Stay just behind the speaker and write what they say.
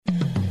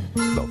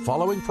The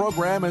following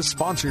program is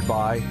sponsored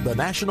by the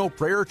National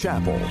Prayer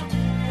Chapel.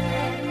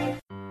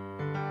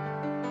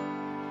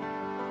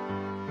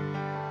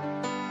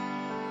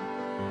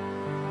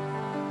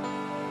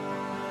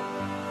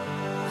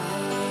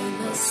 I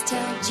must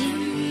tell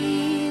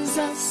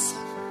Jesus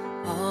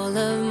all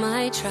of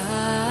my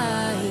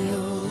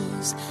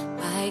trials.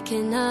 I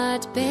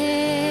cannot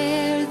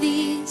bear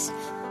these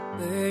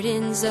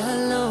burdens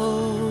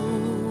alone.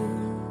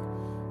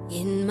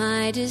 In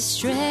my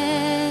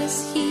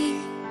distress, He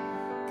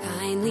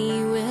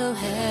kindly will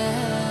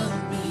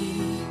help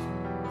me.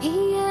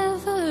 He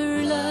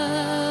ever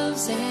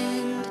loves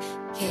and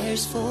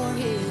cares for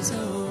His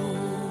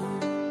own.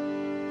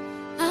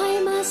 I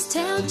must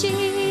tell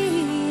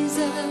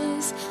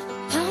Jesus,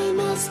 I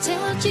must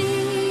tell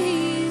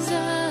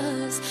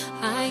Jesus,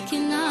 I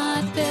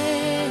cannot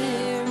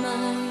bear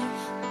my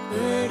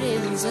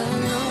burdens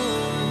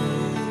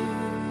alone.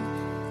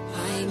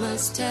 I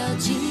must tell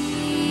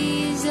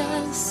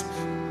Jesus,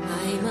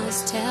 I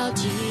must tell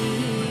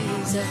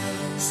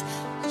Jesus,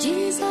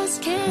 Jesus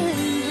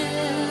can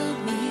help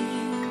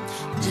me,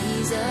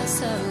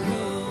 Jesus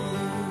alone.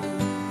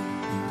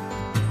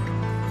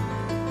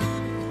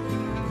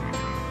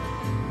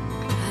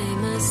 I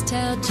must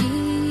tell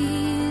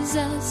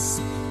Jesus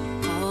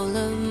all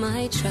of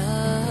my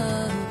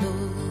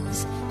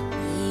troubles.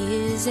 He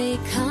is a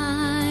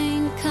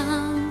kind,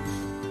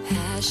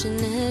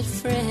 compassionate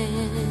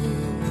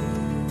friend.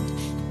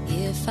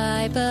 If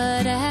I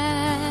but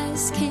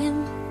ask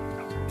Him,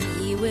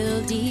 He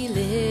will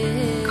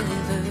deliver.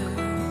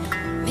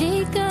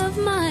 Make of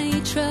my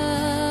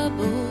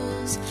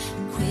troubles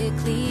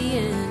quickly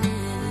an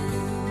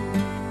end.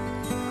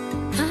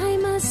 I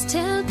must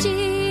tell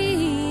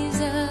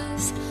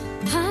Jesus,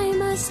 I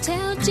must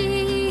tell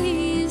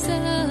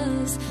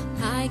Jesus,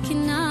 I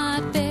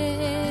cannot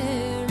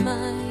bear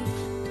my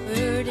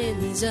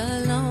burdens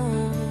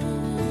alone.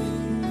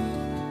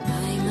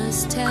 I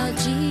must tell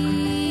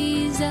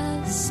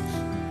Jesus,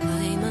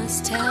 I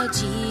must tell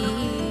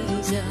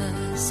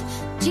Jesus,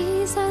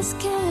 Jesus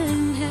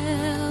can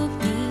help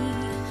me,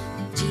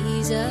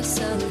 Jesus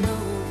alone,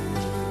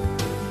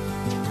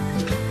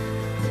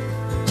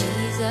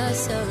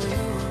 Jesus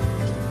alone,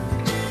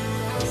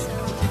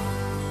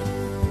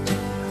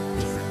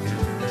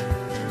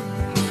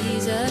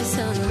 Jesus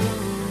alone.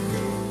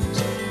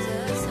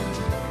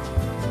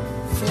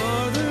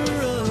 Farther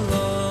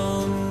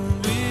along,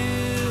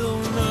 we'll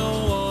know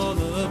all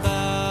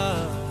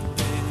about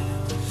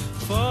it.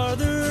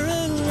 Farther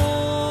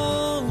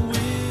along,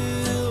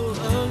 we'll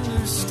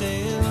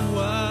understand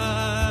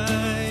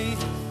why.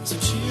 So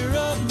cheer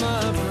up,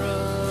 my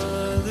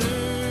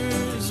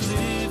brothers,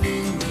 live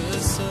in the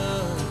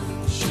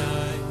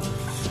sunshine.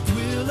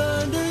 We'll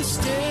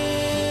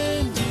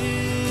understand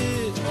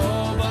it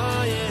all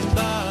by and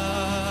by.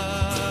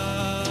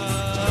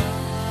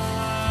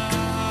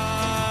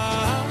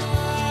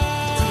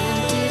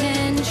 Tempted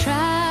and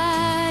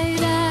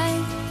tried, I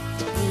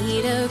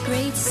need a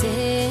great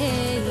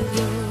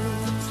Savior,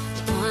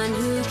 one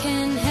who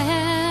can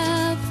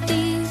help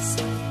these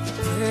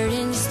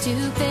burdens to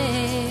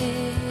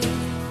bear.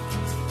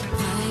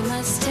 I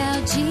must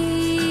tell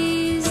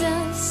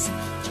Jesus,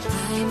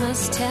 I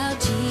must tell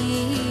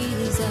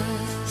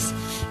Jesus,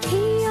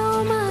 He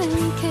all my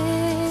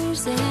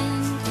cares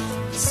and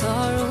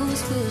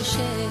sorrows will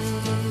share.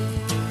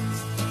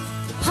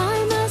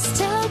 I must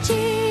tell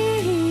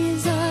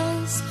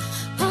Jesus,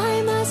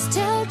 I must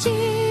tell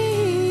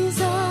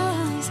Jesus,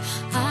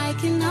 I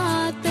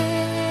cannot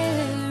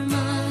bear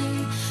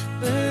my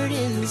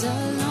burdens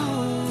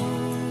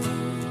alone.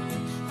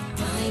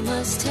 I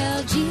must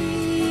tell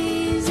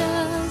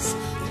Jesus,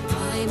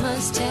 I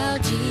must tell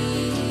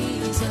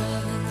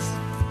Jesus,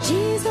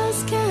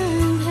 Jesus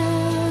can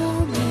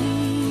help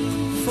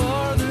me.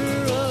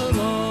 Farther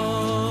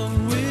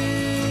along,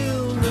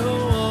 we'll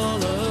know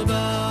all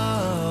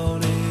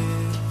about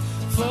it.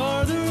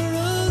 Farther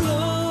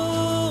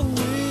along,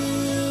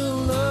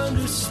 we'll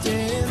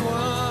understand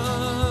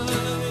why.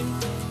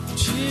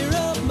 Cheer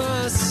up,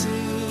 my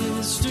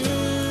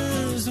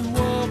sisters, and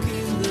walk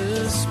in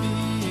the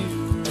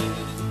Spirit.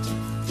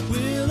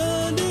 We'll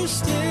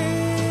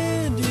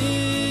understand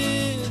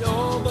it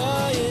all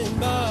by and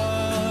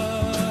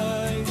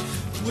by.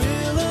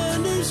 We'll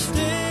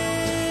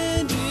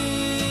understand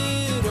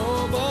it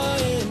all by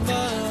and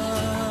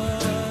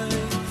by.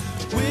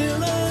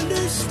 We'll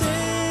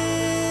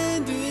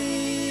understand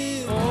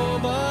it all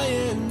by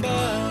and by.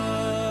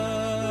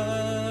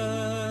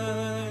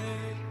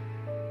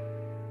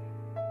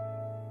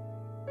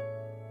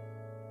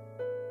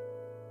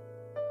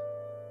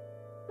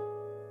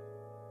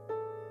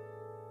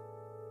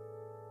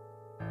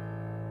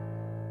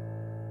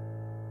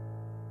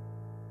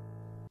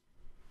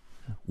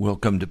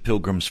 Welcome to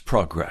Pilgrim's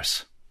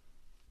Progress.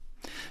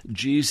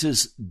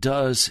 Jesus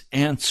does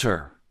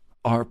answer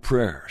our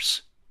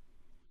prayers.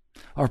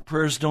 Our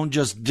prayers don't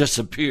just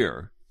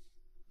disappear.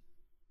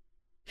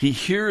 He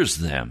hears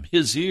them.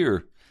 His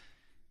ear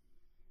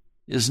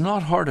is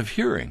not hard of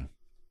hearing.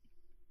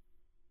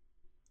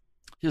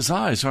 His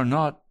eyes are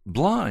not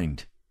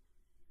blind.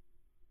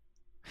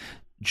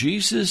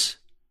 Jesus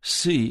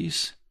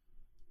sees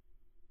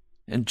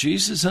and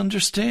Jesus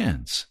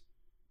understands.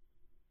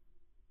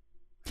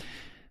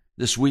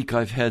 This week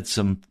I've had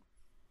some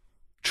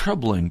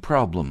troubling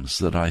problems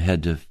that I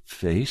had to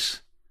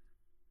face.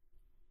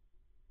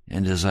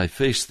 And as I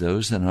faced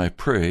those and I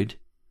prayed,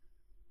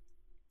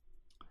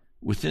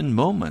 within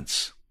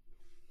moments,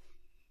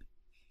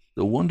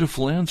 the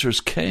wonderful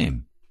answers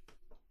came.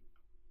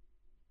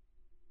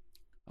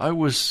 I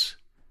was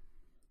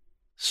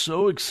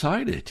so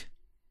excited.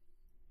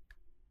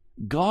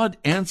 God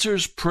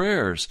answers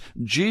prayers.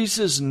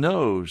 Jesus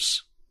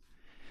knows.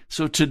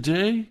 So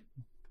today,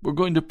 we're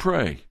going to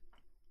pray.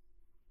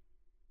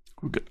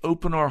 We're going to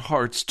open our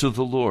hearts to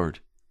the Lord.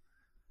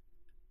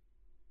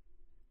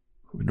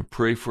 We're going to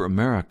pray for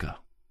America.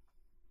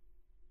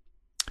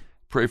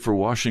 Pray for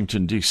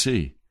Washington,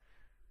 D.C.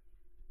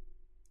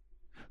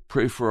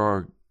 Pray for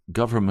our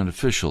government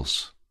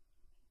officials.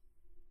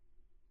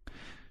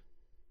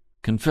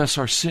 Confess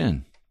our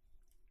sin.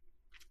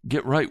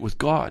 Get right with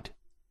God.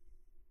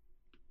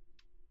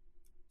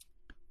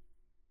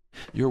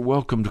 You're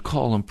welcome to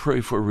call and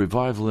pray for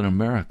revival in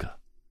America.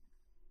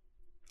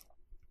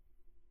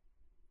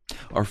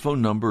 Our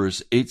phone number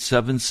is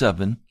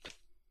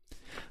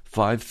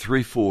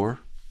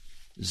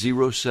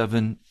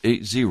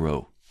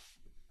 877-534-0780.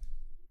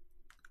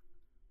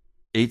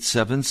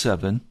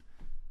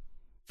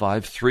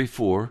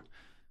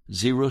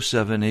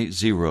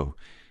 877-534-0780.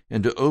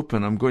 And to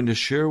open, I'm going to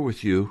share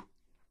with you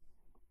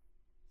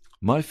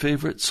my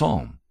favorite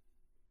psalm,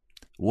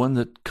 one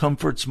that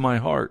comforts my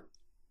heart,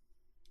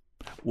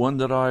 one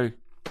that I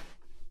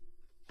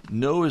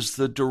know is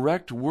the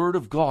direct word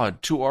of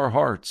God to our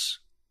hearts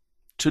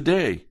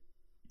today.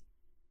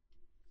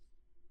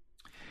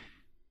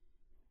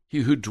 He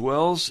who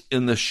dwells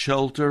in the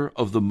shelter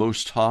of the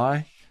Most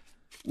High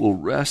will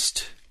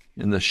rest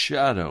in the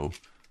shadow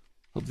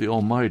of the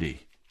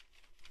Almighty.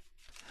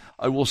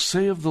 I will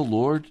say of the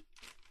Lord,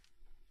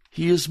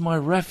 He is my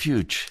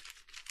refuge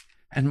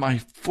and my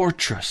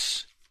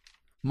fortress,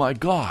 my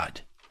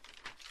God,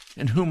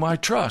 in whom I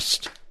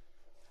trust.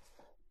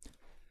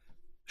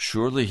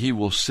 Surely He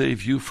will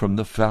save you from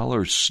the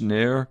fowler's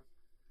snare,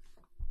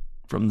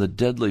 from the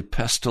deadly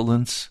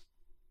pestilence.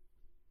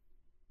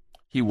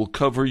 He will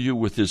cover you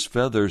with His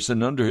feathers,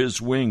 and under His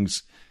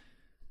wings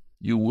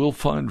you will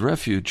find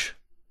refuge.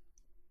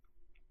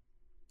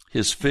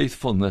 His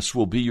faithfulness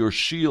will be your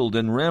shield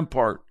and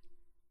rampart.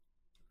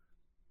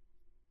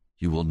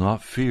 You will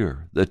not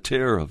fear the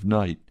terror of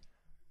night,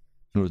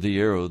 nor the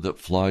arrow that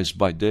flies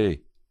by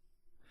day,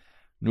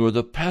 nor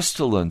the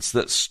pestilence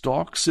that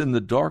stalks in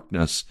the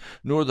darkness,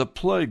 nor the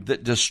plague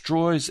that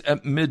destroys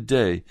at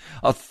midday.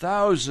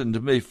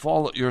 1,000 may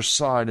fall at your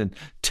side, and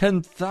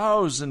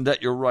 10,000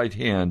 at your right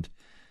hand,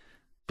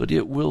 but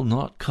it will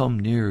not come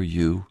near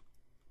you.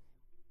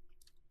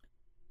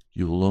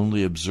 You will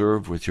only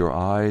observe with your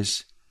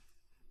eyes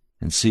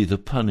and see the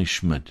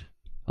punishment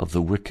of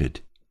the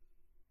wicked.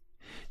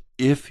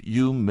 If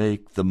you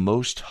make the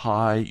Most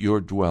High your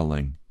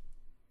dwelling,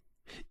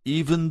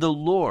 even the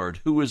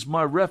Lord, who is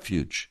my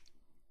refuge,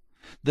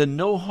 then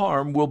no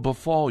harm will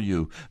befall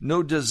you,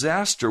 no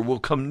disaster will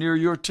come near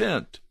your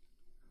tent.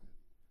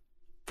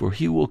 For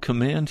He will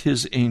command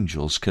His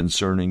angels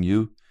concerning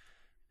you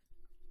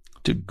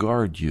to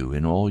guard you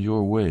in all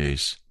your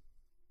ways.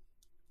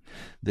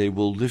 They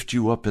will lift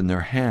you up in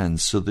their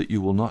hands so that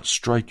you will not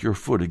strike your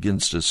foot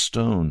against a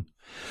stone.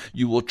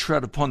 You will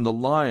tread upon the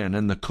lion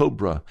and the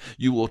cobra.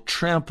 You will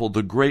trample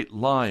the great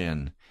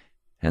lion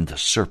and the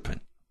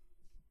serpent.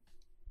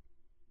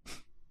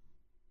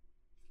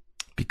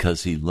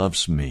 Because He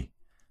loves me,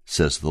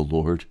 says the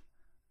Lord,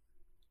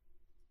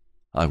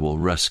 I will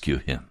rescue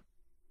him.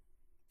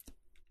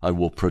 I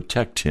will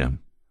protect him,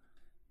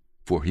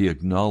 for he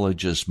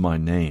acknowledges my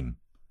name.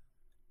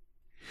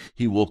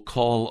 He will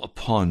call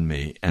upon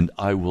me, and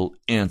I will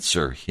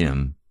answer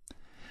him.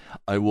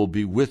 I will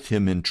be with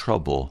him in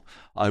trouble.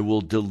 I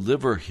will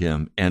deliver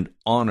him and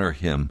honor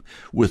him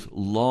with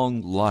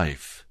long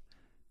life.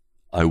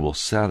 I will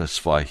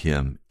satisfy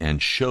him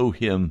and show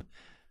him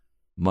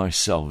my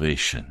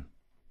salvation.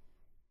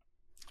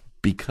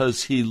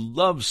 Because he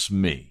loves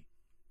me,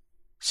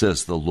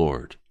 says the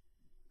Lord.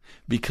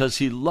 Because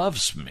he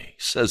loves me,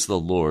 says the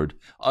Lord,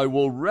 I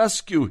will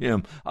rescue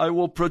him. I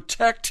will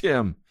protect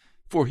him,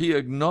 for he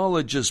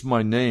acknowledges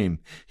my name.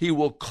 He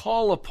will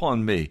call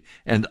upon me,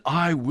 and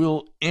I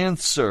will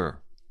answer.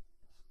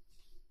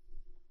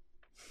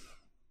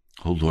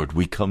 Oh Lord,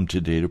 we come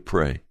today to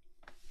pray,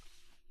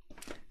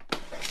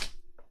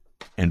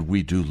 and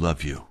we do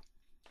love you.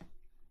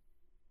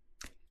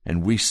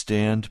 And we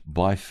stand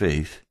by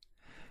faith,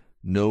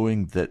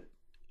 knowing that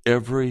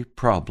every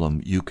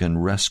problem you can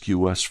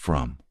rescue us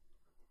from,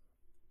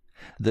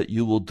 that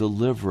you will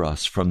deliver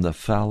us from the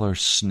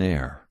fowler's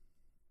snare.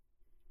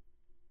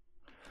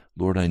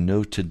 Lord, I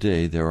know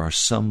today there are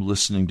some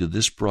listening to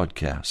this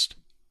broadcast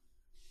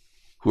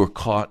who are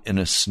caught in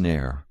a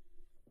snare,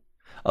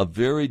 a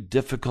very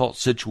difficult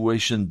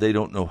situation they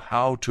don't know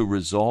how to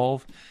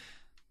resolve.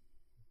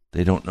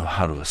 They don't know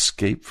how to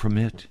escape from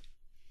it.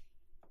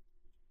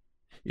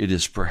 It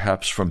is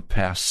perhaps from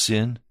past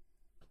sin,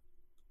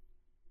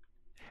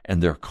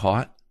 and they're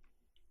caught,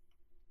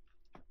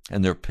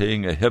 and they're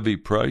paying a heavy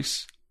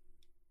price.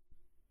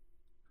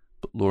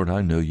 But Lord,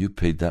 I know you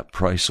paid that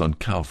price on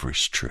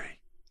Calvary's tree.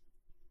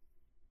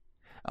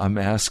 I'm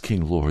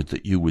asking, Lord,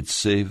 that you would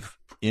save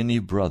any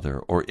brother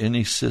or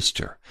any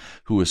sister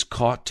who is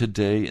caught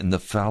today in the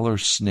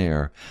fowler's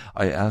snare.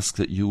 I ask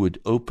that you would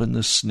open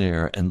the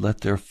snare and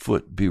let their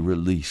foot be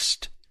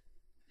released.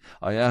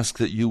 I ask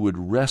that you would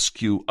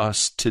rescue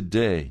us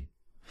today,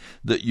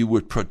 that you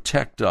would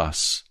protect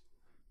us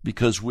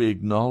because we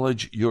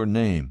acknowledge your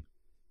name.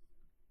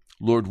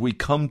 Lord, we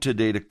come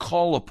today to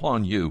call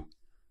upon you.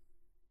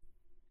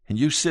 And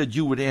you said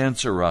you would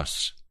answer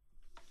us,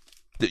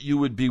 that you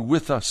would be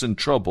with us in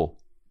trouble,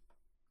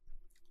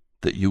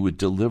 that you would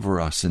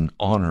deliver us and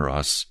honor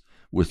us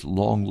with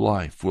long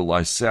life. Will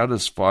I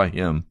satisfy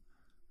him?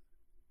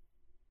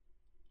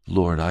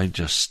 Lord, I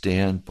just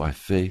stand by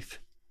faith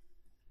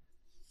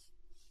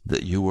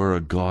that you are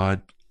a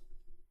God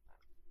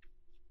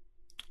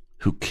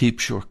who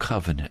keeps your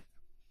covenant,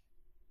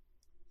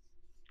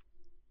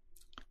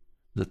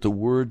 that the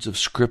words of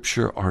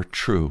Scripture are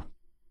true,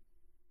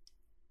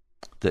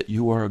 that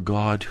you are a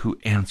God who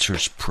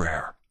answers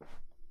prayer,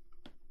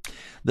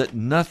 that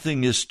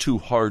nothing is too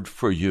hard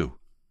for you,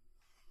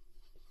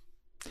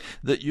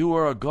 that you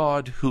are a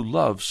God who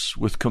loves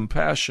with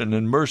compassion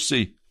and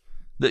mercy,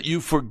 that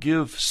you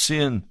forgive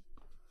sin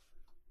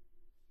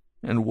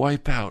and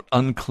wipe out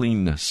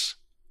uncleanness,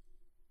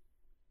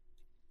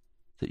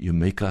 that you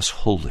make us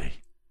holy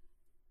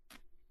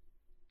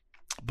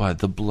by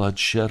the blood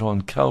shed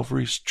on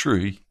Calvary's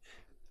tree.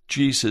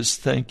 Jesus,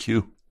 thank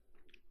you.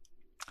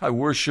 I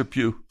worship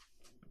you.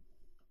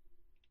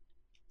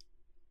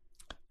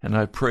 And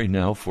I pray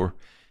now for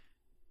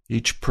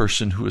each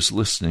person who is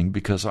listening,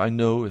 because I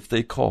know if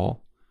they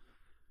call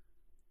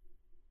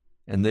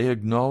and they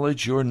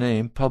acknowledge your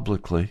name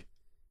publicly,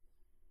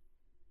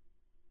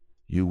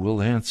 you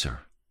will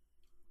answer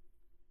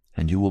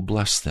and you will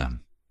bless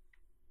them.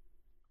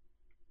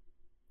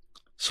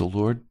 So,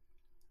 Lord,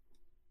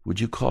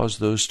 would you cause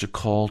those to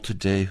call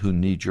today who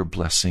need your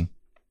blessing?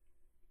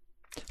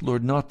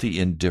 Lord, not the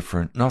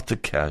indifferent, not the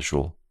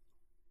casual.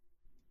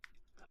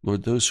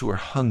 Lord, those who are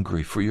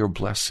hungry for your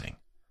blessing,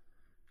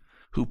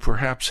 who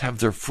perhaps have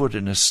their foot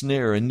in a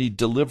snare and need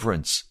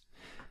deliverance.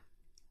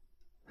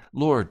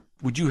 Lord,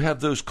 would you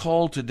have those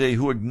call today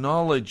who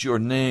acknowledge your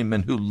name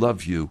and who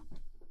love you?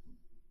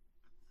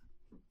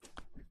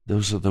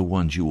 Those are the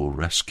ones you will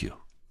rescue.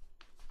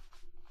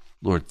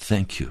 Lord,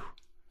 thank you.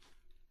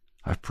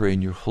 I pray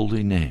in your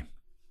holy name.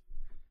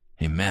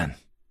 Amen.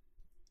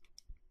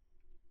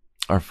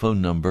 Our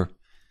phone number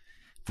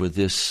for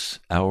this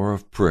hour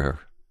of prayer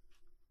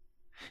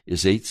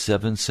is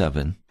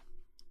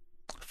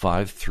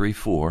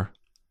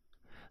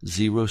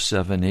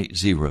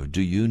 877-534-0780.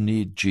 Do you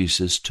need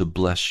Jesus to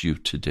bless you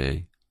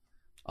today?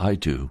 I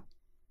do.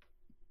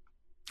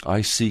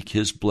 I seek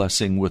his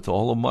blessing with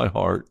all of my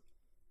heart.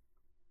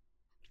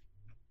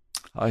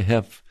 I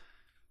have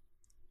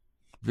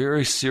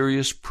very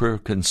serious prayer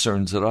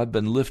concerns that I've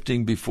been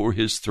lifting before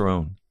his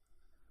throne.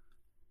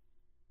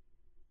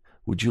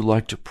 Would you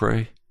like to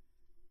pray?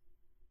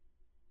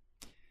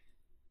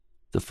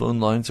 The phone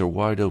lines are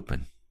wide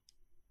open.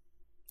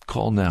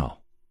 Call now.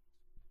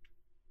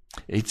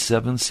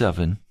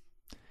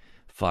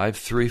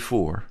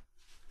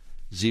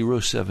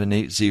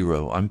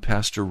 877-534-0780. I'm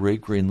Pastor Ray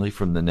Greenley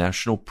from the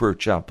National Prayer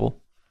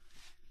Chapel,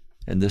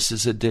 and this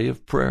is a day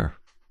of prayer.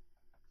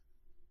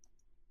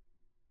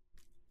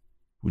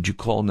 Would you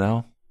call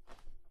now?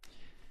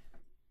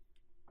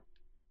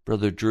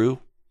 Brother Drew,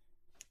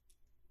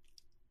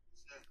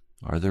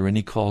 are there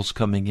any calls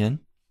coming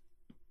in?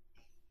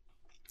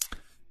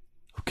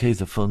 Okay,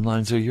 the phone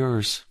lines are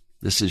yours.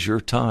 This is your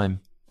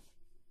time.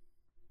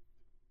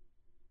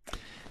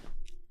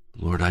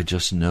 Lord, I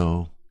just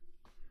know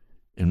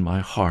in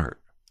my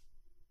heart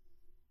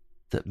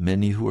that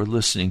many who are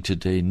listening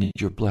today need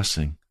your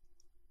blessing.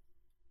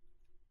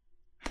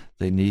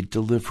 They need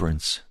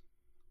deliverance.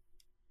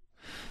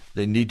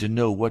 They need to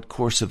know what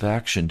course of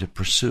action to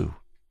pursue.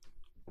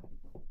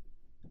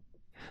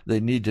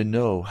 They need to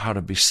know how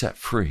to be set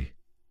free.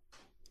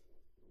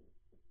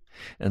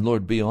 And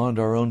Lord, beyond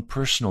our own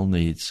personal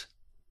needs,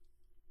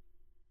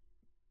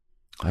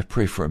 I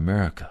pray for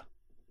America.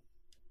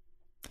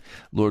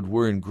 Lord,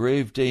 we're in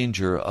grave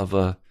danger of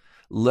a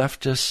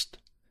leftist,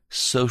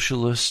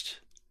 socialist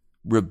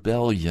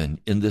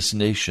rebellion in this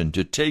nation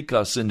to take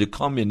us into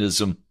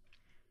communism,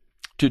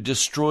 to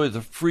destroy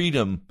the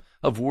freedom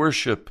of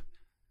worship,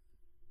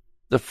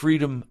 the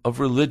freedom of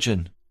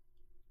religion.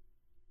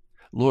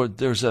 Lord,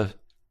 there's a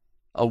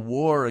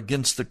war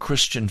against the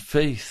Christian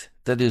faith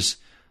that is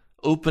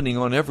opening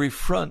on every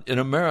front in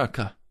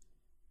America.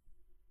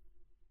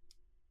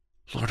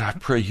 Lord, I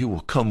pray you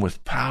will come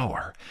with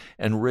power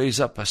and raise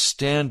up a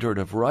standard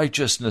of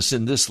righteousness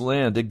in this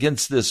land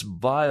against this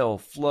vile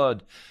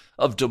flood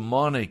of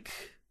demonic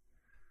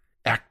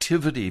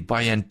activity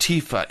by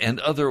Antifa and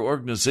other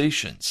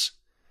organizations.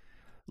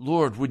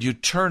 Lord, would you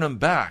turn them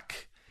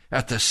back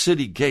at the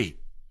city gate?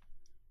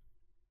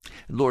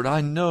 Lord,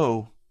 I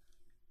know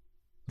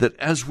that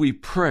as we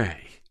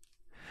pray,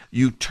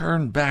 you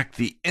turn back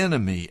the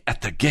enemy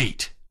at the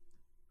gate.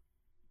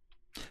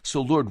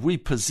 So, Lord, we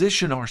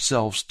position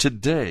ourselves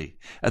today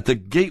at the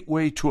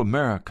gateway to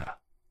America,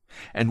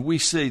 and we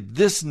say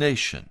this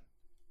nation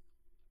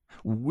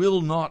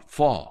will not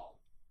fall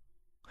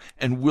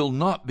and will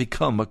not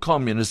become a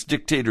communist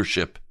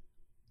dictatorship.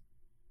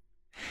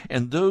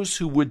 And those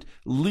who would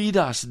lead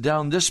us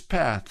down this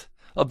path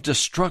of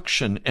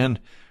destruction and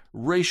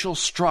racial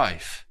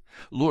strife,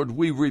 Lord,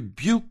 we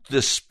rebuke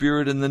this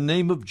spirit in the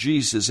name of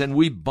Jesus, and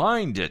we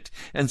bind it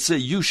and say,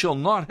 you shall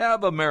not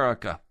have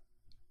America.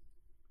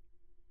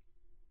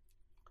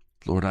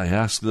 Lord, I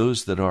ask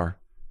those that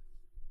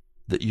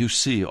you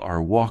see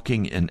are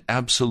walking in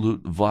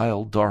absolute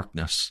vile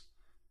darkness,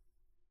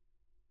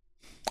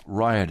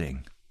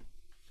 rioting,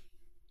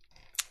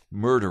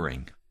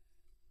 murdering,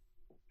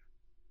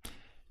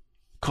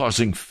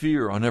 causing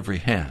fear on every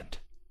hand.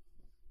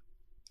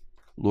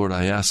 Lord,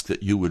 I ask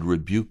that you would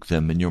rebuke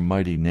them in your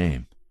mighty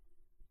name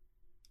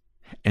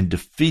and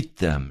defeat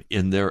them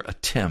in their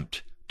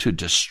attempt to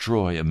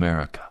destroy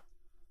America.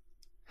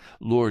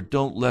 Lord,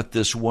 don't let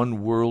this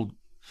one world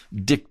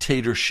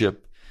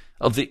dictatorship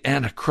of the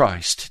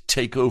Antichrist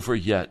take over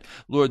yet.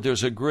 Lord,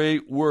 there's a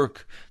great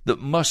work that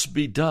must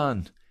be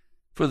done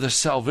for the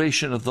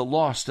salvation of the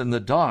lost and the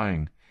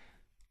dying.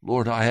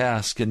 Lord, I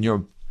ask in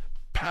your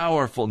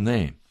powerful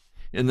name,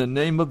 in the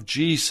name of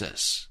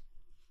Jesus,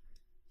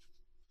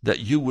 that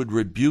you would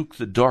rebuke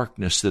the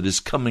darkness that is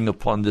coming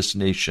upon this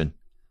nation.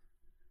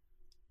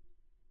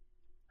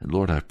 And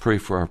Lord, I pray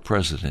for our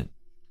president.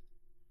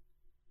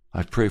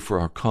 I pray for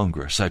our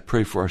Congress. I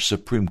pray for our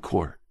Supreme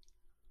Court.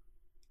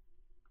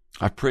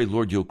 I pray,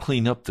 Lord, you'll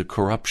clean up the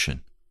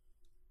corruption.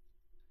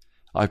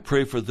 I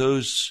pray for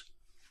those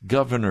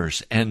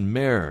governors and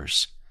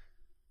mayors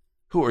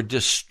who are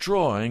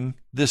destroying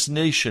this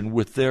nation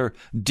with their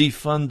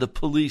defund the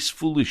police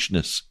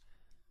foolishness.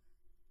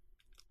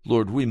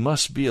 Lord, we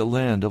must be a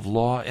land of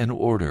law and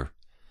order,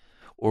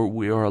 or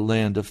we are a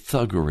land of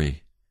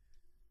thuggery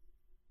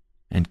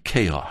and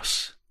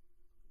chaos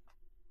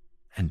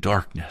and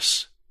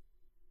darkness.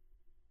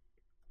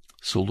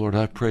 So, Lord,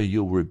 I pray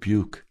you'll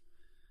rebuke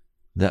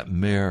that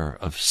mayor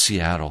of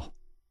Seattle.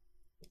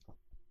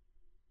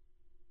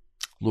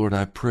 Lord,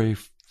 I pray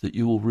that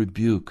you will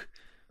rebuke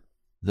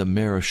the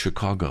mayor of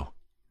Chicago.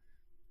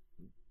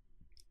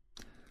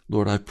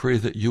 Lord, I pray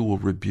that you will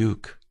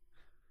rebuke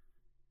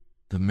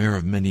the mayor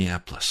of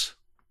Minneapolis.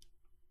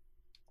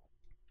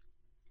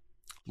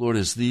 Lord,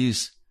 as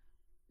these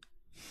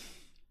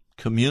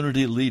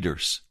community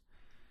leaders,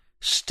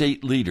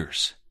 state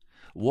leaders,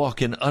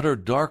 walk in utter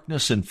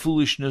darkness and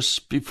foolishness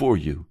before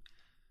you,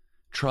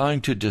 trying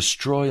to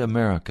destroy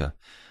America,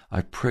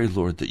 I pray,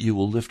 Lord, that you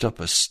will lift up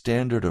a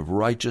standard of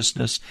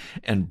righteousness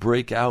and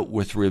break out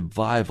with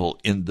revival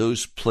in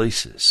those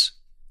places.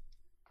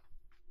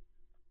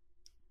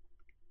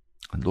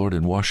 And Lord,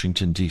 in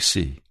Washington,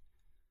 D.C.,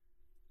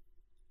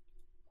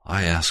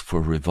 I ask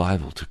for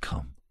revival to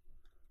come.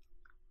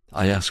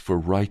 I ask for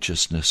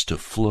righteousness to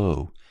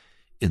flow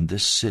in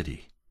this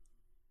city.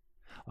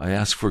 I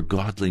ask for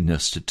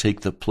godliness to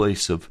take the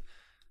place of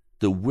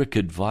the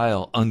wicked,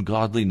 vile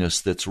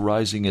ungodliness that's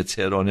rising its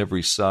head on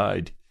every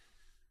side.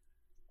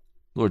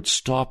 Lord,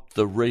 stop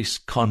the race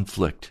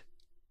conflict.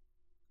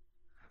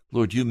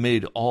 Lord, you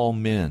made all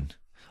men,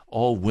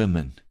 all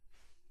women,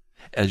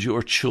 as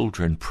your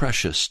children,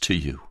 precious to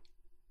you.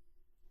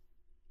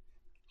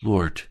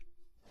 Lord,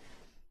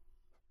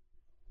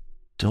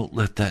 don't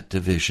let that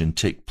division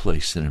take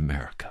place in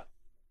America.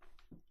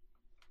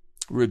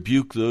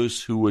 Rebuke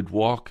those who would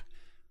walk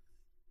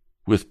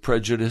with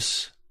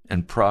prejudice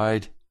and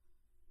pride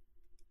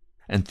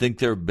and think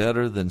they're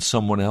better than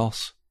someone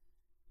else.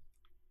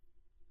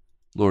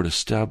 Lord,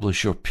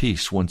 establish your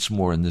peace once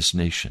more in this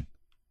nation,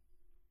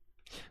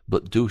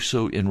 but do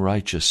so in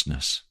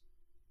righteousness,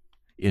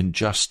 in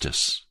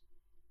justice,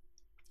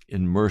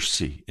 in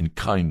mercy, in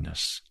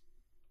kindness.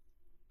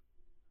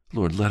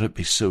 Lord, let it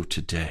be so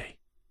today.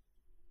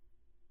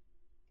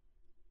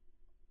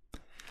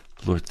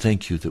 Lord,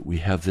 thank you that we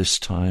have this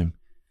time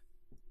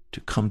to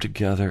come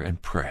together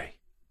and pray.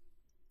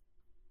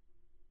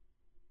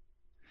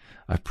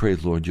 I pray,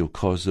 Lord, you'll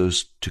cause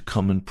those to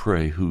come and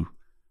pray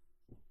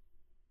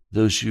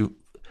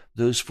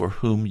those for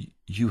whom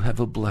you have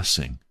a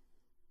blessing.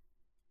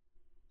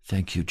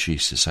 Thank you,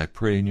 Jesus. I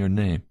pray in your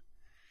name.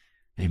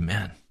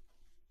 Amen.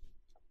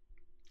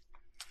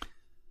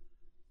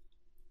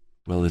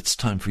 Well, it's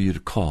time for you to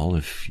call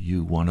if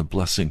you want a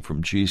blessing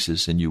from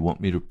Jesus and you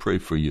want me to pray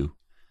for you.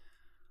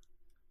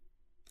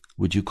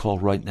 Would you call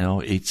right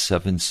now,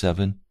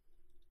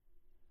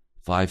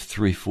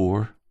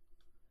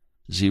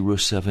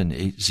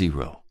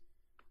 877-534-0780.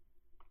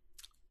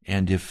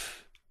 And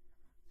if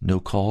no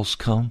calls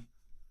come,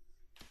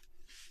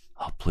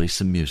 I'll play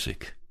some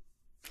music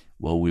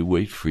while we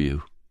wait for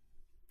you.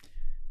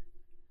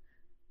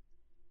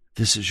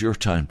 This is your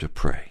time to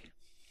pray.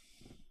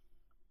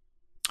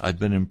 I've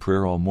been in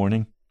prayer all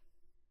morning.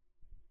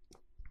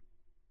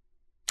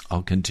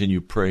 I'll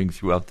continue praying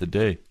throughout the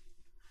day.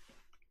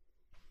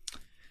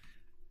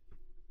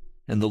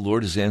 and the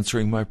Lord is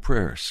answering my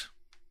prayers.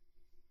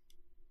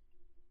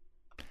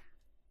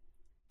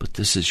 But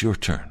this is your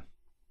turn.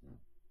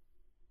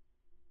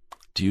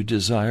 Do you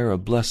desire a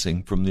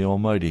blessing from the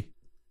Almighty?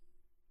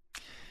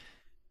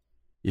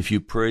 If you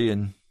pray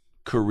in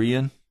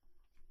Korean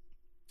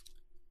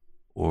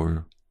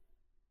or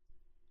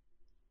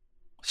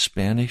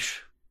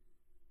Spanish,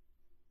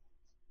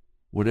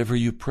 whatever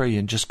you pray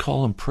in, just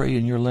call and pray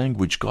in your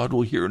language. God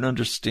will hear and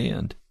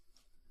understand.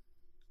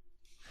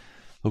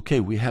 Okay,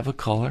 we have a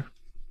caller.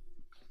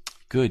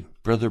 Good.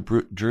 Brother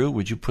Drew,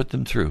 would you put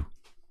them through?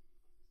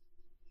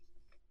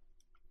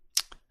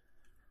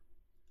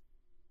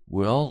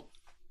 Well,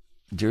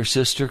 dear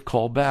sister,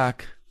 call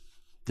back.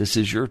 This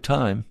is your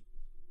time.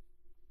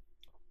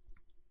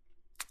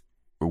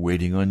 We're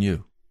waiting on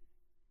you.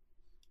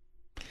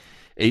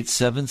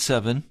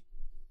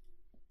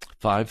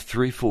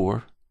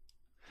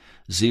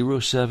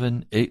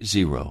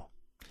 877-534-0780.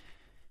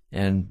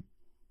 And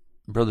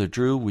Brother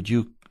Drew, would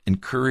you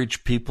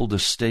encourage people to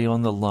stay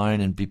on the line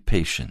and be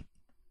patient?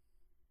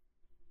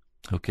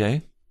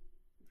 Okay?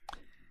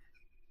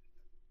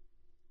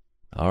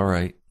 All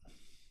right.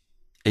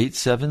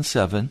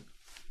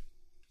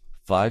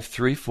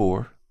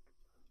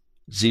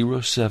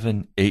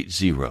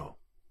 877-534-0780.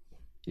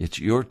 It's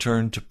your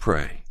turn to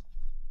pray.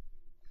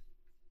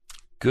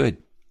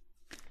 Good.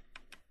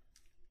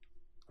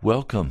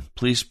 Welcome.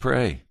 Please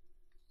pray.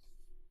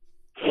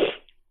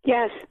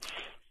 Yes.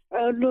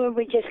 Oh, Lord,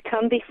 we just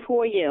come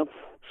before you.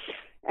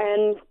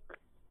 And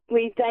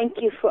we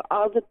thank you for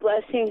all the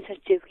blessings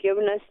that you've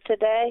given us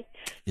today.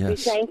 Yes. We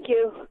thank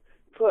you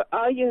for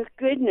all your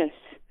goodness.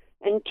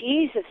 And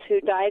Jesus, who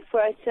died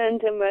for our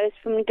sins and rose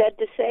from the dead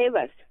to save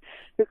us,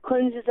 who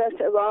cleanses us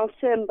of all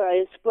sin by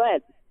his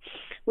blood.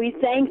 We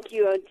thank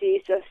you, O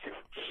Jesus.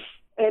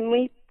 And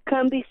we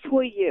come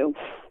before you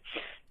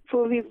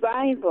for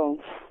revival.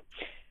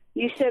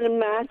 You said in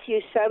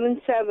Matthew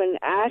 7:7,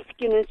 ask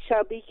and it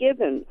shall be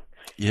given.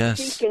 Yes.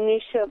 Seek and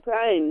you shall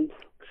find.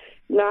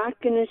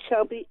 Knock and it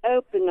shall be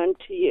opened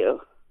unto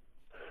you.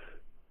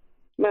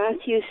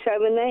 Matthew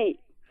 7:8,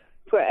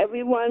 for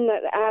everyone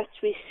that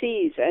asks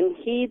receives, and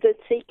he that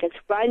seeketh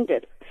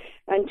findeth,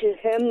 and to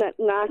him that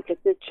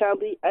knocketh it shall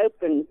be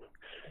opened.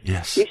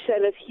 Yes. You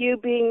said, if you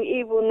being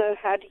evil know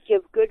how to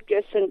give good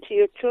gifts unto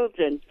your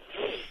children,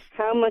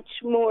 how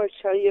much more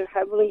shall your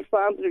heavenly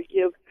Father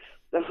give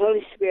the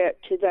Holy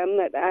Spirit to them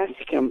that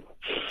ask him?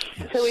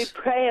 Yes. So we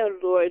pray, O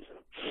Lord,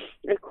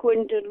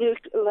 according to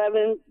Luke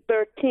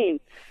 11:13,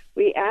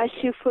 we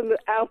ask you for the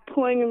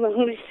outpouring of the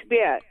Holy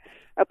Spirit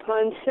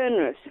upon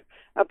sinners,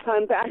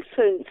 upon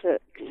backslidden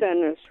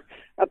sinners,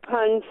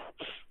 upon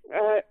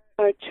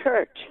our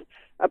church,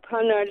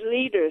 upon our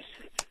leaders,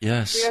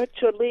 Yes.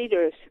 spiritual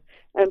leaders,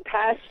 and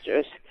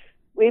pastors.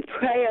 We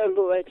pray, O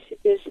Lord,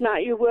 it's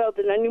not your will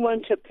that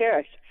anyone should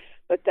perish,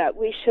 but that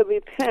we should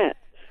repent.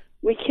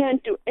 We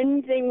can't do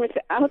anything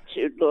without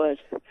you, Lord.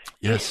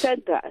 You Yes.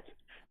 said that.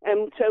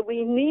 And so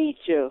we need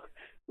you.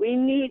 We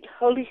need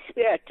Holy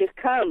Spirit to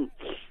come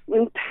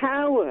in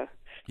power.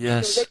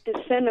 Yes. Convict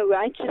the sin of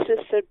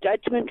righteousness of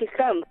judgment to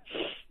come.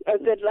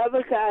 Of the love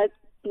of God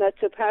that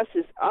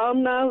surpasses all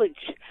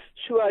knowledge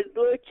through our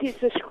Lord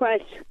Jesus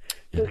Christ,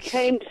 who Yes.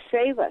 came to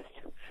save us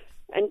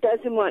and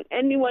doesn't want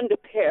anyone to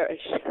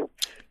perish.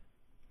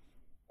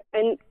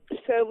 And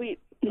so we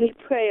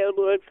pray, O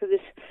Lord, for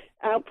this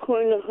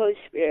outpouring of the Holy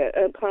Spirit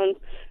upon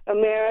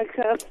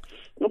America,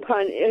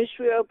 upon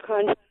Israel,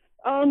 upon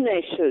all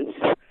nations.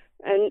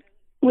 And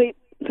we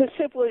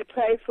specifically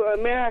pray for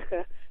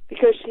America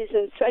because she's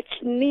in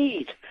such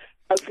need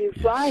of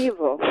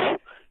revival.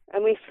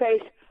 And we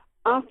face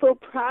awful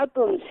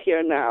problems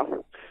here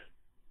now.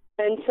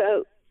 And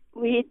so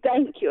we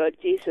thank you, O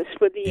Jesus,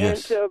 for the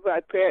Yes. answer of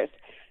our prayers.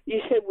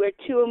 You said where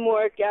two or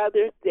more are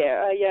gathered,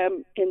 there I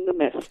am in the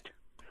midst.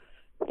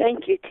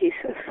 Thank you,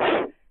 Jesus.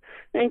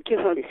 Thank you,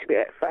 Holy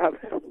Spirit,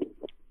 Father.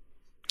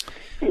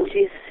 In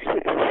Jesus'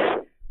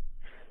 name.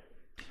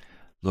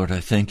 Lord,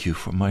 I thank you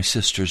for my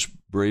sister's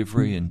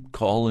bravery in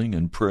calling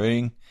and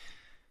praying,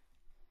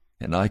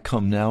 and I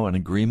come now in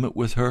agreement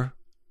with her.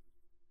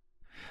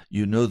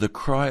 You know the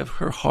cry of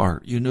her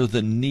heart. You know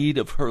the need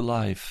of her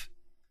life.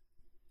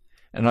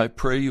 And I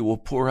pray you will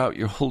pour out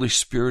your Holy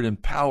Spirit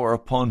and power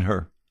upon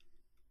her.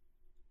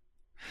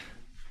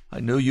 I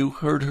know you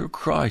heard her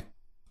cry.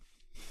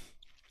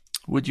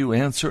 Would you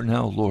answer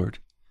now, Lord?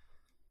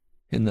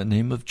 In the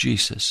name of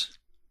Jesus.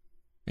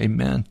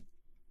 Amen.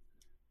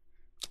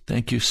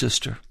 Thank you,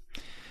 sister.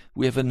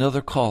 We have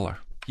another caller.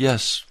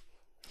 Yes.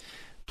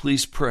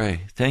 Please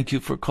pray. Thank you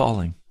for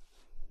calling.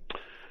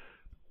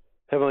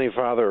 Heavenly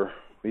Father,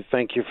 we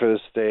thank you for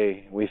this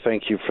day. We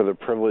thank you for the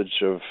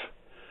privilege of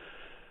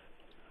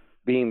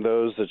being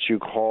those that you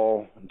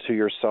call to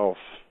yourself.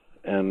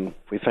 And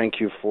we thank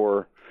you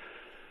for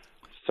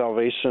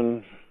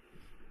salvation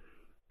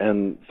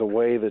and the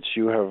way that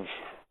you have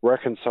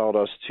reconciled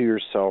us to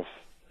yourself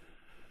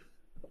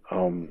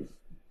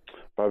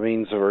by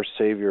means of our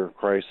Savior,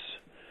 Christ.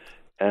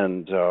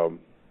 And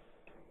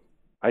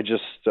I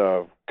just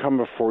come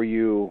before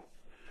you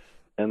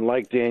And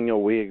like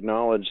Daniel, we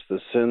acknowledge the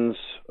sins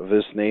of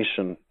this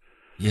nation.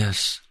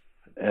 Yes.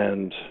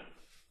 And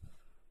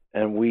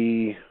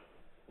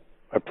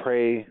I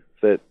pray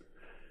that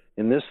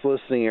in this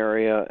listening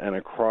area and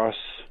across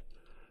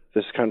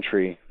this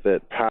country,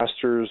 that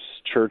pastors,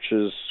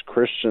 churches,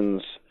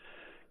 Christians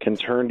can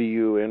turn to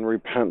you in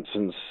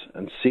repentance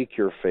and seek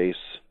your face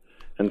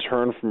and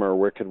turn from our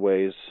wicked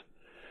ways.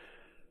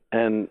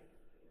 And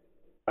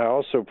I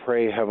also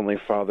pray, Heavenly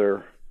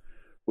Father,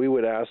 we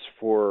would ask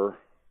for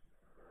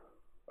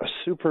a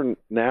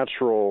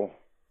supernatural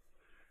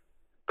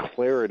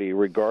clarity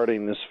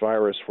regarding this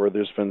virus, where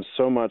there's been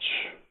so much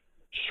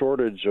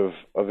shortage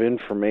of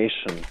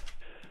information,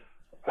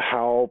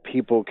 how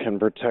people can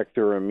protect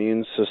their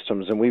immune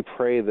systems. And we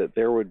pray that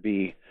there would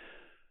be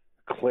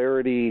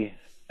clarity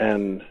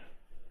and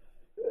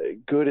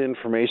good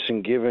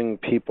information giving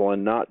people,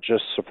 and not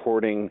just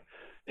supporting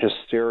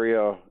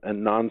hysteria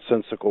and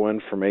nonsensical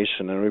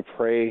information. And we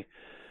pray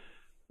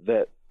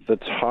that the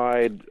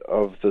tide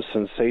of the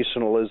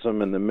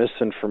sensationalism and the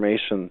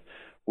misinformation,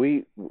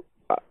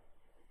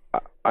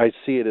 I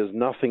see it as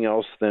nothing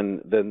else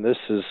than this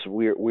is,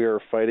 we are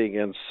fighting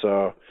against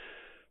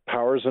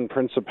powers and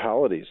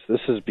principalities.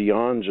 This is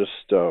beyond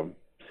just, that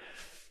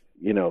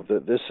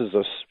this is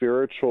a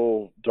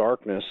spiritual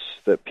darkness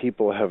that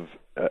people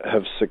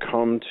have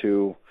succumbed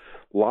to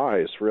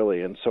lies,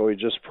 really. And so we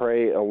just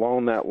pray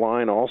along that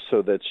line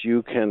also that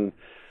you can,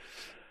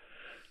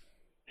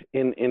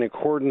 in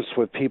accordance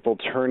with people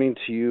turning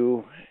to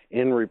you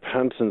in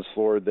repentance,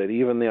 Lord, that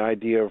even the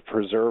idea of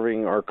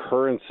preserving our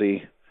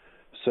currency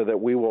so that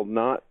we will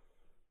not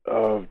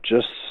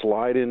just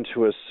slide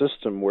into a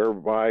system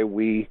whereby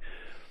we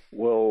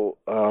will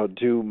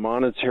do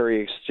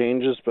monetary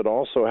exchanges, but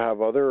also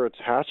have other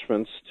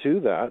attachments to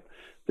that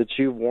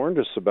you've warned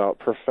us about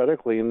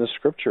prophetically in the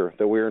Scripture,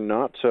 that we are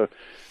not to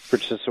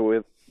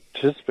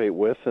participate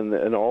with,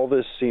 and all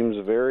this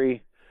seems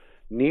very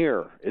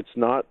near. It's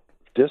not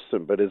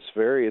distant, but it's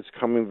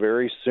coming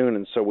very soon.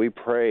 And so we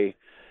pray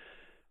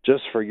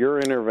just for your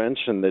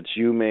intervention, that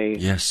you may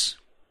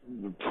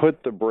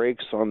put the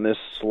brakes on this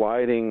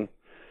sliding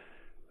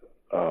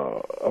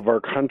of our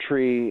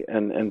country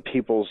and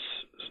people's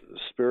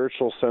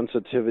spiritual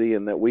sensitivity,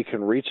 and that we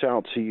can reach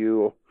out to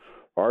you,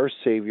 our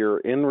Savior,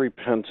 in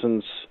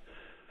repentance,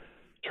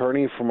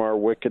 turning from our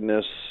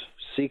wickedness,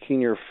 seeking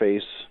your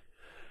face,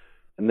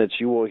 and that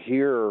you will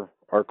hear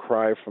our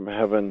cry from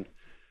heaven.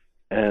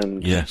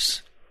 And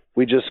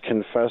we just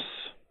confess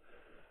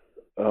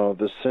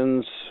the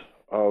sins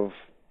of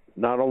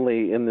not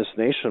only in this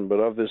nation, but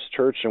of this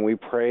church, and we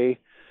pray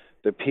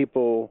that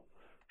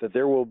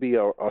there will be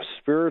a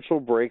spiritual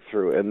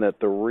breakthrough, and that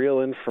the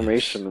real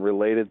information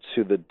related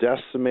to the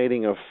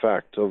decimating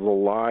effect of the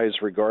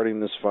lies regarding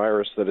this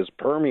virus that has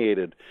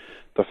permeated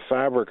the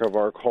fabric of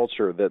our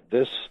culture,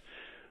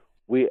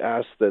 we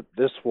ask that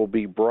this will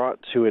be brought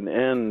to an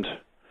end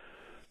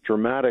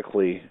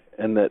dramatically,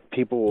 and that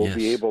people will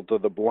be able to,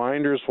 the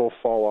blinders will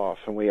fall off.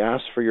 And we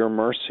ask for your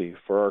mercy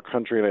for our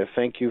country. And I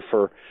thank you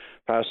for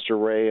Pastor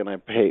Ray, and I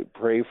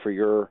pray for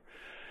your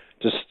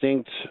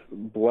distinct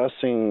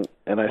blessing,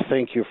 and I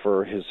thank you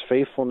for his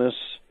faithfulness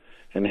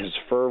and his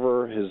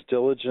fervor, his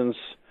diligence,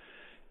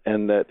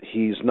 and that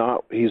he's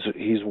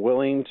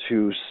willing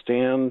to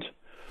stand.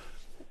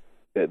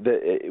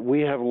 That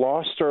we have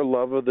lost our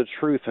love of the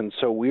truth, and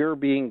so we are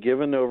being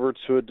given over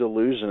to a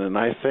delusion. And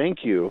I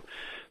thank you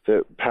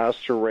that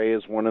Pastor Ray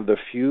is one of the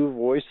few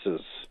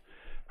voices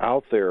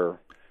out there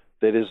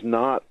that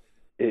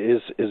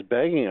is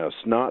begging us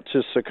not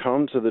to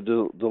succumb to the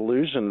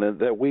delusion,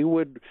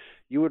 that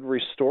you would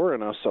restore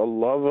in us a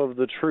love of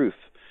the truth,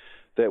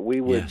 that we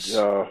would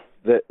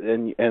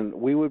and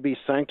we would be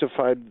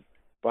sanctified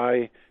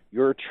by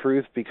your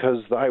truth,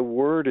 because thy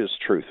word is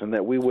truth, and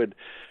that we would,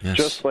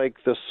 just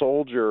like the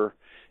soldier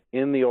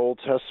in the Old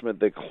Testament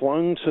that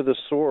clung to the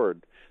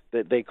sword,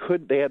 that they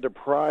had to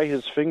pry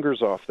his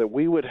fingers off, that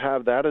we would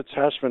have that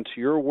attachment to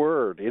your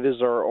word. It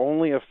is our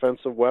only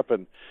offensive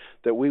weapon,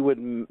 that we would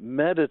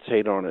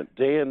meditate on it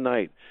day and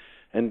night,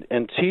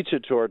 and teach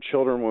it to our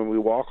children when we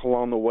walk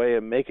along the way,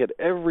 and make it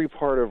every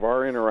part of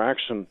our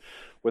interaction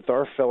with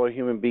our fellow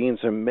human beings.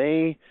 And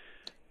may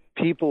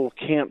people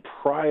can't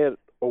pry it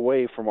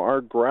away from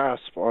our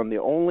grasp on the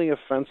only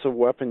offensive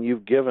weapon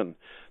you've given,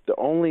 the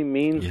only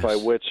means by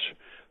which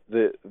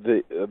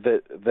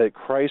that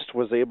Christ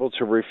was able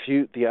to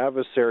refute the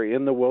adversary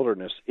in the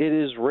wilderness. It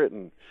is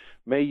written.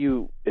 May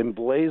you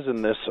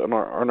emblazon this on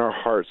our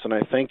hearts. And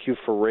I thank you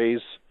for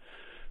Ray's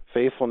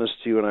faithfulness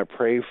to you, and I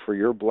pray for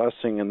your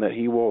blessing, and that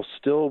he will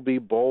still be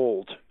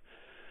bold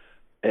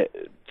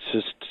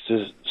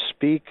to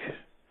speak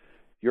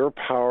your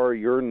power,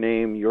 your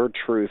name, your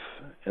truth,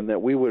 and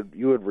that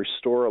you would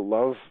restore a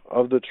love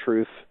of the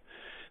truth,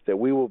 that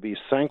we will be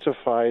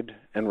sanctified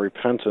and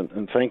repentant.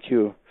 And thank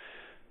you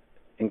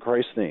in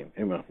Christ's name.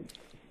 Amen.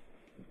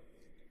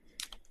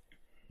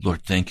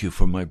 Lord, thank you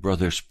for my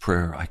brother's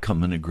prayer. I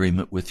come in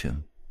agreement with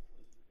him.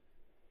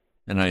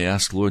 And I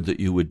ask, Lord, that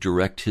you would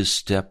direct his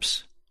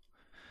steps,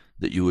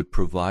 that you would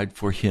provide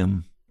for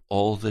him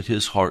all that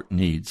his heart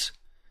needs,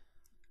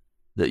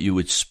 that you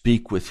would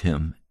speak with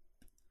him,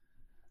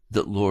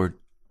 that, Lord,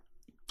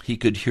 he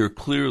could hear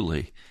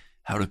clearly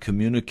how to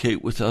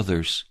communicate with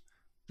others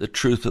the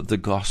truth of the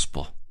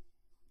gospel.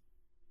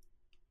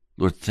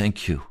 Lord,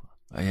 thank you.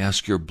 I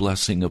ask your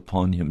blessing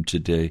upon him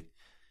today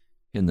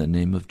in the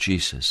name of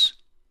Jesus.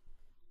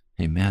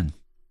 Amen.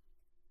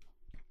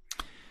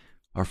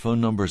 Our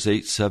phone number is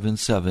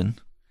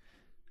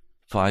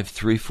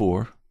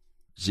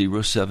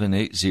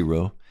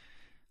 877-534-0780.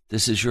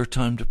 This is your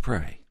time to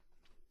pray.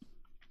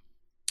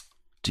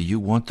 Do you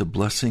want the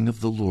blessing of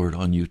the Lord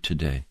on you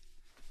today?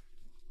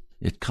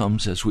 It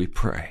comes as we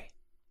pray.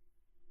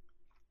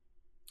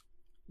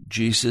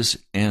 Jesus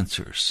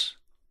answers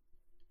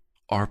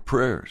our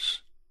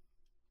prayers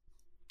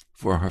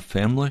for our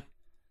family,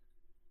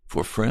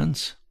 for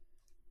friends,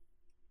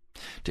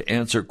 to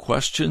answer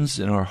questions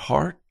in our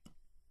heart.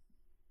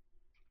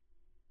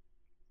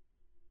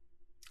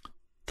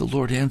 The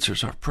Lord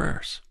answers our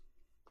prayers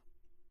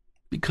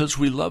because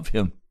we love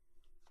him.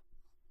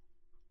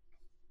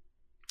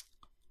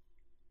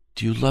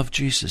 Do you love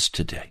Jesus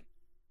today?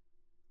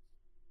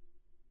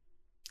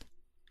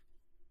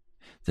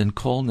 Then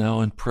call now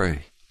and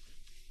pray.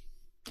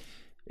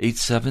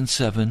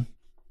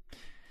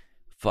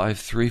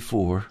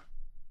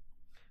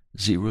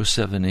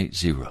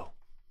 877-534-0780.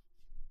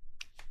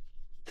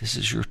 This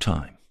is your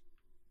time.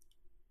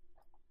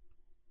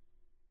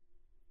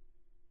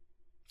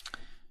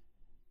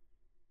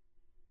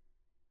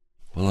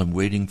 While I'm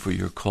waiting for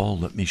your call,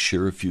 let me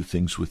share a few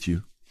things with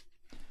you.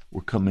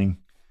 We're coming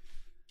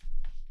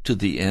to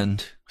the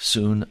end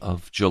soon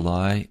of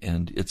July,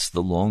 and it's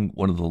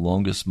one of the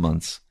longest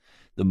months,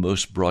 the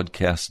most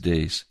broadcast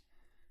days.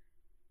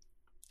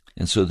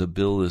 And so the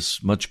bill is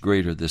much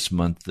greater this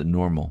month than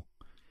normal.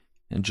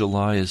 And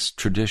July is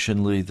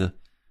traditionally the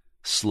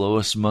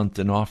slowest month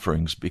in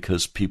offerings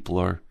because people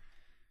are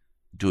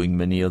doing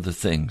many other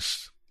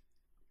things.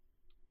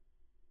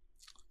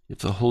 If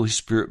the Holy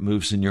Spirit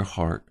moves in your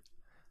heart,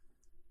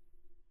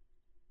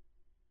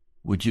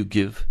 would you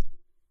give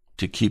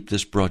to keep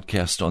this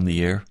broadcast on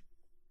the air?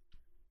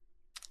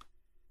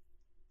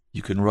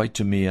 You can write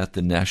to me at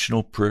the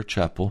National Prayer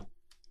Chapel,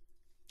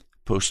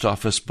 Post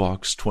Office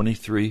Box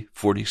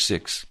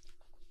 2346,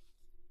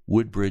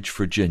 Woodbridge,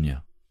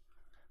 Virginia,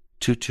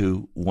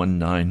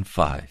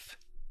 22195.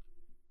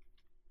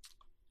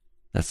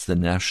 That's the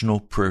National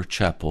Prayer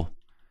Chapel,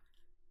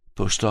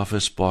 Post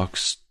Office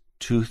Box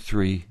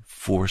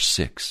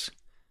 2346,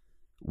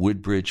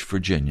 Woodbridge,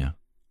 Virginia,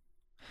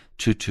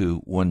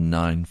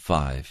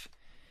 22195.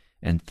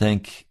 And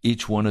thank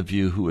each one of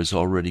you who has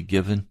already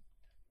given.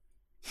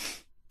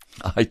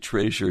 I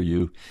treasure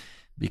you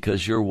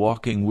because you're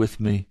walking with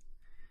me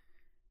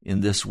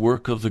in this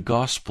work of the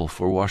gospel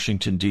for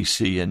Washington,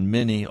 D.C., and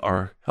many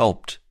are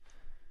helped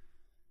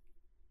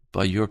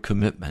by your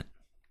commitment.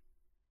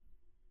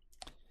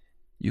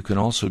 You can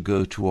also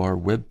go to our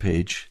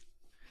webpage,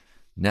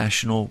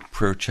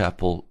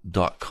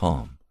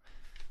 nationalprayerchapel.com.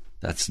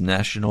 That's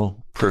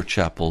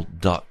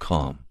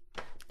nationalprayerchapel.com.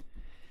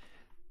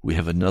 We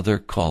have another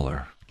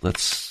caller.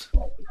 Let's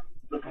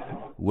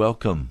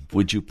welcome.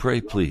 Would you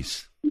pray,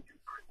 please?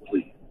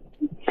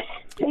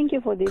 Thank you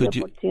for this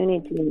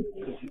opportunity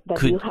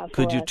that you have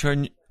for us.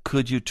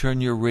 Could you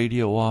turn your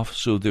radio off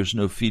so there's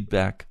no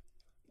feedback?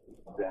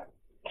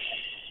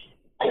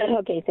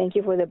 Okay, thank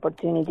you for the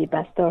opportunity,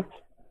 Pastor.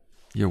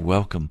 You're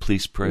welcome.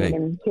 Please pray.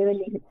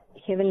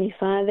 Heavenly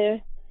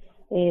Father,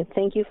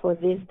 thank you for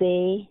this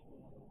day.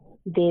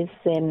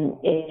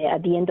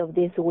 At the end of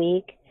this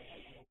week,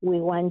 we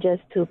want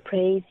just to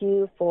praise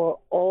you for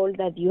all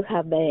that you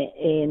have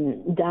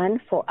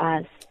done for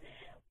us.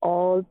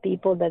 All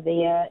people that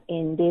they are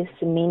in this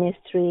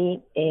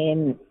ministry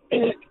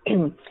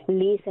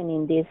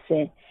listening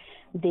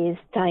this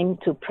time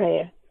to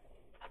prayer.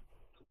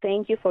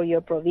 Thank you for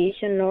your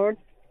provision, Lord,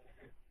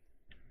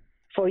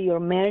 for your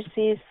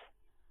mercies,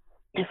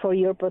 and for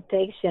your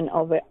protection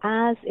over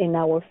us and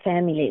our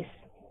families.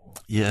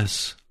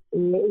 Yes.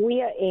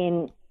 We are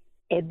in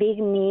a big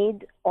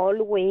need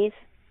always,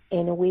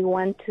 and we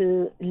want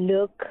to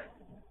look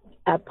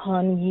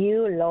upon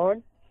you,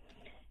 Lord.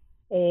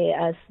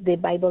 As the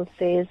Bible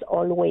says,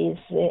 always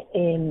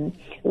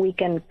we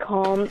can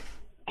come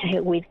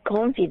with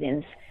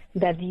confidence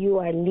that you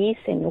are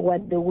listening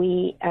what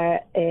we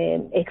are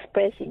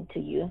expressing to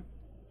you.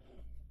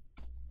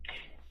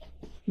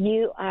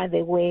 You are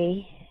the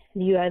way,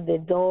 you are the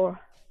door,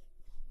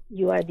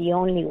 you are the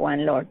only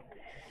one, Lord.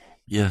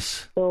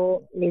 Yes.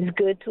 So it's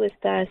good to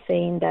start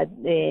saying that,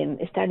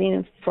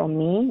 starting from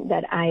me,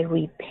 that I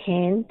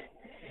repent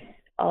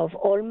of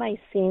all my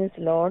sins,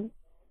 Lord.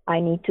 I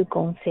need to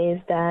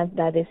confess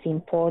that is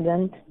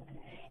important.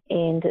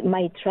 And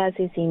my trust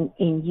is in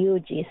you,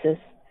 Jesus,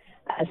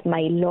 as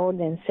my Lord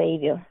and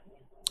Savior.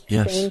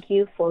 Yes. Thank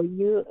you for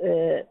your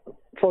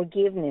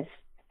forgiveness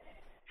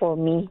for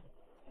me.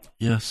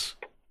 Yes.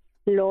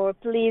 Lord,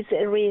 please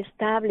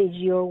reestablish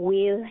your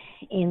will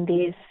in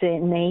this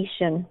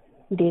nation,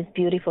 this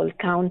beautiful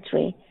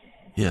country.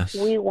 Yes.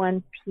 We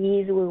want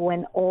peace, we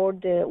want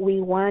order,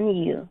 we want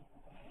you.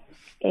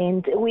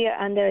 And we are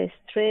under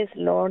stress,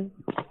 Lord.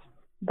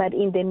 But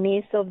in the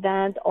midst of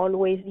that,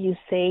 always you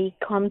say,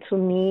 come to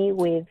me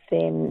with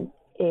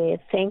a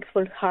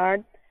thankful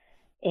heart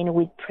and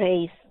with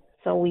praise.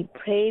 So we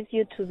praise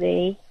you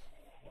today.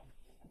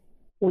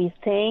 We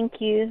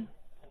thank you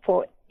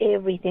for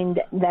everything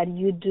that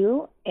you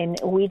do, and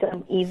we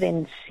don't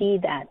even see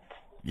that.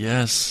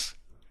 Yes.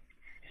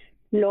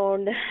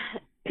 Lord,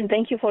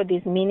 thank you for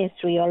this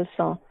ministry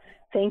also.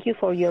 Thank you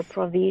for your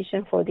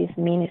provision for this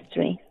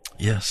ministry.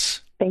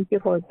 Yes. Thank you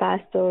for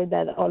Pastor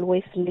that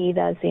always lead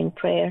us in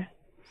prayer.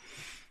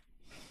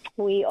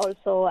 We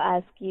also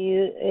ask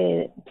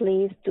you,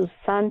 please, to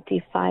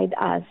sanctify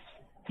us.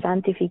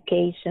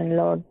 Sanctification,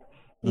 Lord.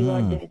 You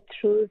are the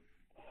truth,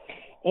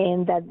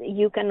 and that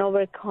you can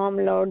overcome,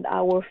 Lord,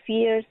 our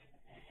fears.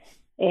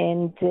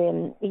 And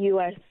you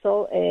are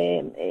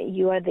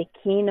the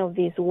King of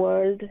this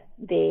world,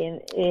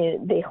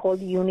 the whole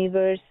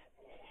universe,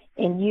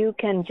 and you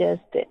can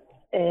just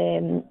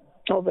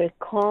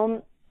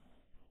overcome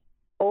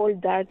all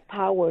dark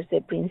powers,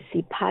 the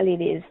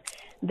principalities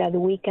that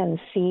we can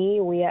see.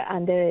 We are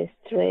under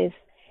stress.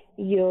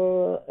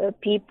 Your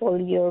people,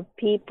 your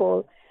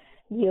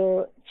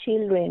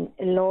children,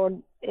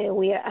 Lord,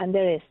 we are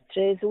under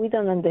stress. We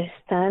don't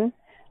understand.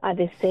 At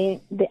the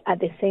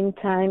same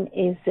time,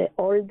 is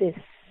all the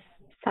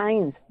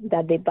signs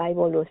that the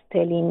Bible was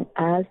telling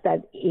us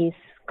that is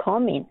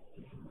coming.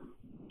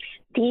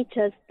 Teach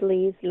us,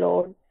 please,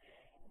 Lord,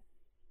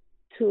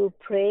 to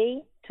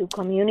pray, to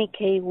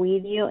communicate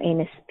with you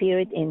in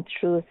spirit and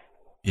truth.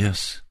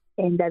 Yes.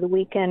 And that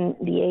we can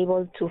be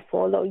able to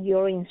follow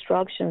your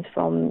instructions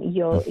from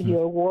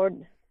your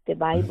word, the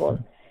Bible.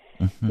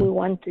 We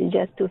want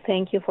to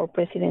thank you for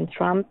President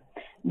Trump,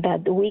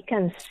 that we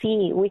can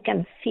see, we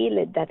can feel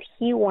it, that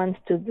he wants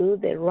to do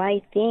the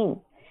right thing.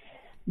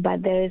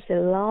 But there is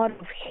a lot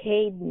of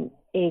hate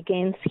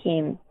against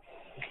him.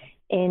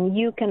 And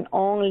you can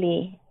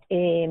only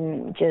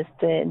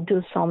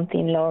do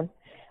something, Lord.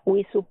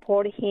 We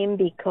support him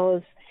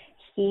because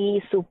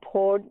he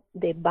supports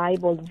the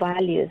Bible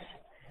values,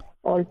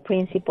 all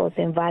principles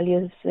and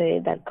values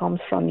that comes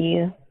from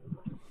you.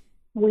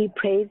 We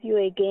praise you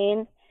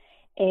again,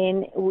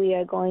 and we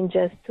are going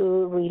just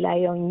to rely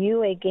on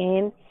you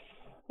again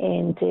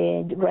and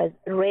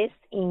rest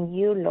in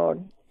you,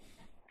 Lord.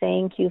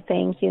 Thank you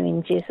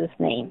in Jesus'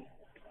 name.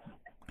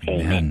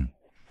 Amen.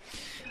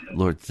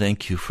 Lord,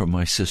 thank you for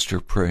my sister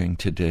praying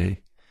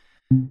today,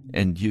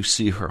 and you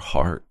see her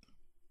heart.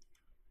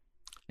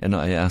 And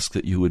I ask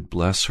that you would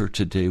bless her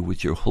today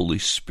with your Holy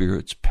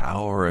Spirit's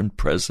power and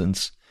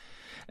presence,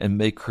 and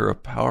make her a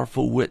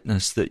powerful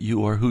witness that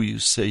you are who you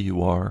say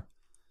you are.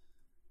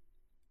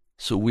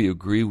 So we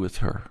agree with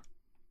her,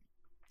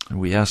 and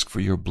we ask for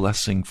your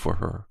blessing for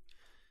her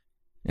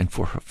and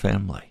for her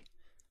family.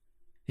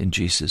 In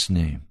Jesus'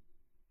 name,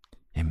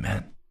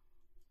 amen.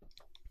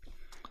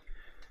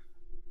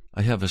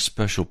 I have a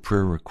special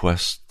prayer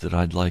request that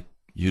I'd like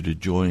you to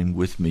join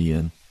with me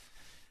in.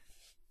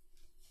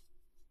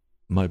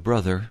 My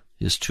brother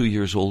is 2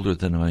 years older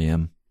than I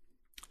am.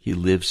 He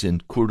lives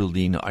in Coeur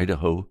d'Alene,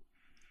 Idaho.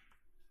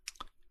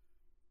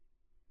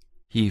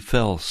 He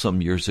fell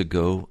some years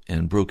ago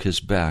and broke his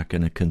back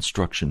in a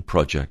construction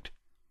project.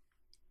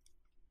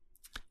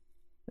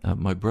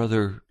 My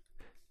brother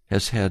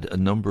has had a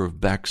number of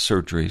back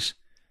surgeries,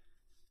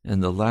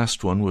 and the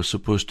last one was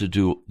supposed to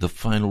do the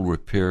final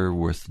repair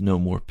with no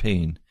more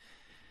pain.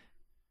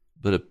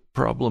 But a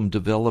problem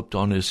developed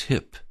on his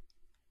hip,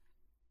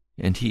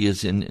 and he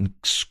is in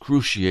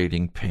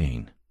excruciating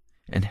pain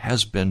and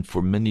has been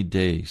for many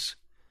days.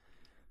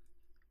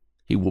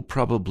 He will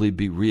probably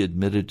be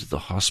readmitted to the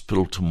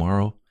hospital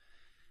tomorrow.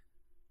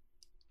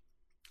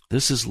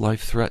 This is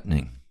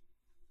life-threatening.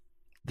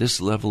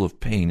 This level of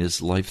pain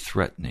is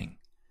life-threatening.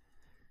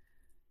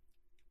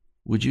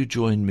 Would you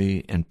join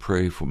me and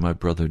pray for my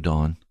brother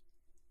Don?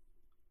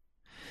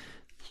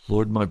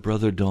 Lord, my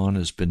brother Don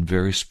has been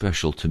very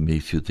special to me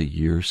through the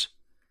years.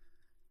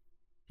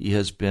 He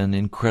has been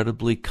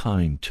incredibly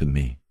kind to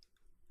me.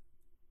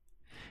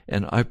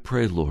 And I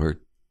pray, Lord,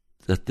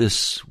 that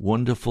this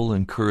wonderful,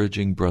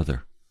 encouraging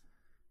brother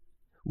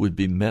would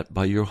be met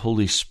by your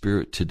Holy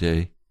Spirit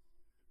today,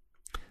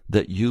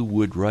 that you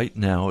would right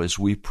now, as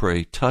we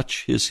pray,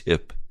 touch his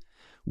hip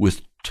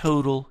with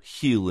total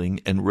healing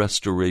and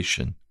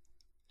restoration.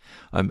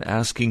 I'm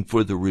asking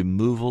for the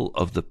removal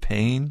of the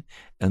pain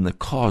and the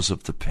cause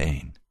of the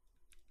pain.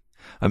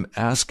 I'm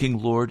asking,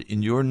 Lord,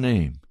 in your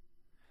name,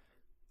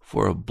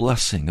 for a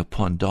blessing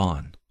upon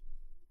Don.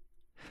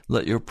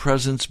 Let your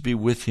presence be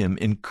with him.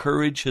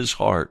 Encourage his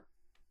heart.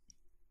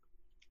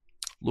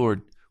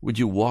 Lord, would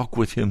you walk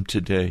with him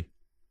today?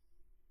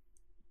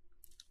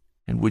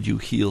 And would you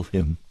heal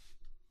him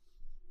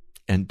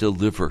and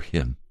deliver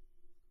him?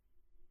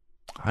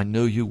 I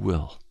know you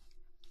will.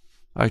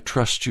 I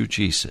trust you,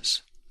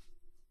 Jesus.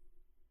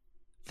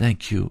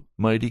 Thank you,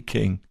 mighty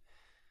King.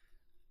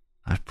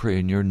 I pray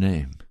in your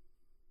name.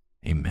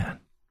 Amen.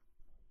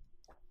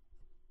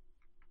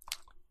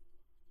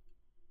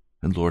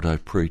 And Lord, I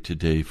pray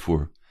today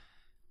for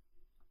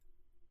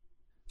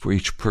for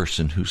each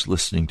person who's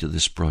listening to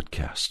this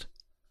broadcast.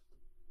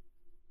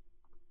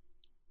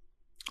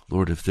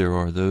 Lord, if there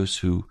are those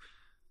who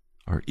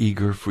are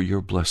eager for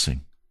your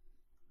blessing,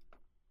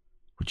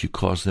 would you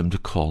cause them to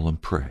call and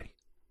pray?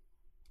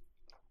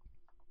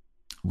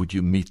 Would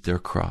you meet their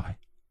cry?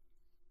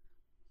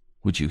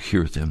 Would you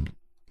hear them,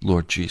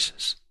 Lord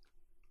Jesus?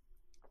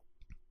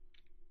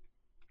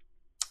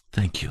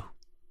 Thank you.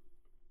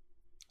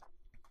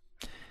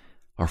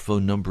 Our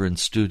phone number in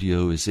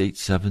studio is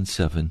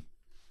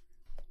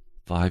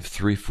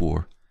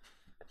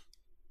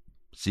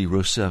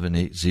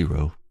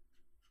 877-534-0780.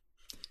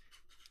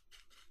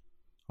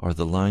 Are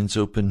the lines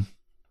open,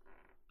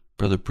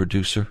 brother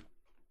producer?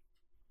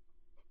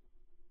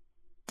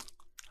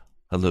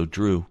 Hello,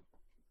 Drew.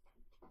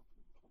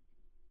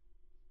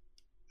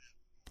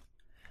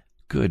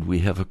 Good, we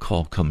have a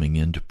call coming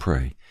in to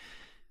pray.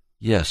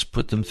 Yes,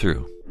 put them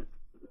through.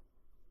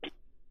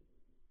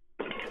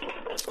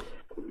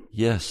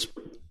 Yes,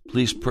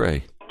 please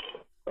pray.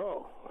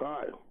 Oh,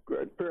 hi.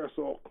 Great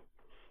parasol.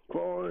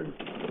 Calling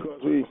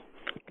because we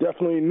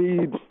definitely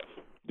need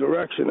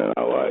direction in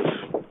our life.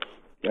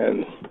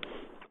 And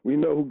we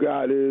know who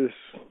God is.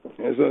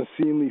 And it's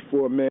unseemly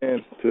for a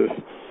man to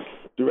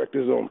direct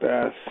his own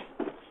path.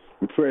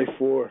 We pray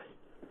for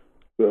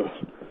the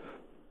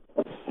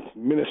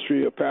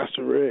ministry of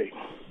Pastor Ray,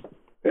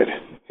 that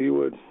he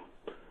would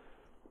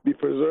be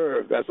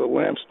preserved as a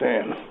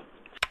lampstand.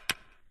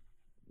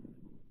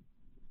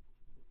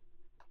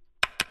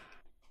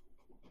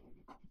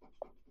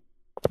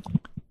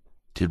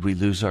 Did we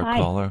lose our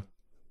caller?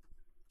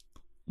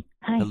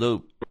 Hi.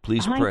 Hello,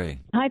 please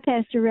pray. Hi,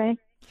 Pastor Ray.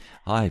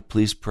 Hi,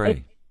 please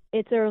pray.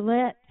 It's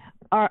Arlette.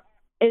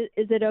 Is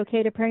it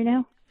okay to pray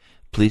now?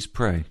 Please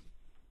pray.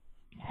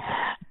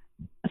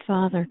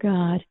 Father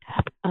God,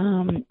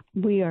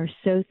 we are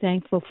so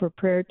thankful for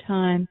prayer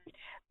time.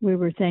 We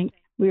are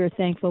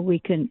thankful we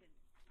can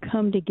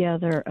come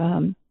together,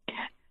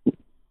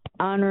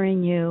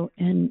 honoring you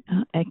and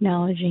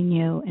acknowledging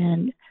you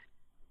and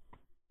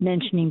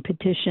mentioning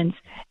petitions.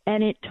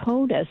 And it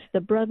told us,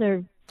 the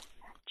brother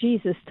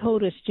Jesus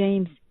told us,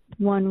 James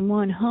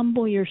 1:1,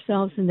 humble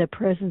yourselves in the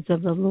presence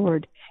of the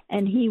Lord,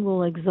 and he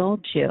will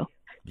exalt you.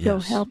 Yes. So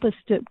help us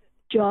to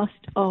just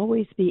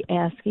always be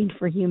asking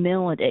for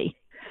humility.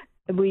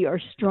 We are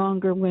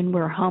stronger when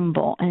we're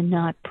humble and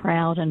not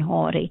proud and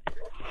haughty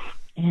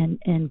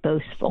and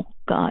boastful,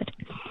 God.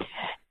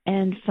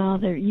 And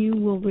Father,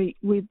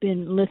 we've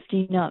been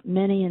lifting up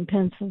many in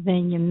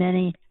Pennsylvania,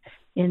 many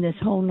in this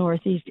whole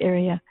Northeast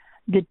area,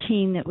 the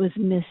teen that was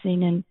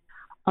missing, and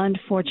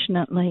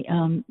unfortunately,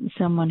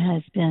 someone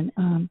has been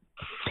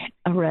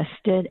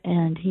arrested,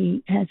 and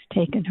he has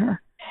taken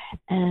her.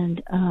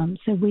 And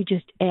so we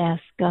just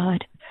ask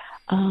God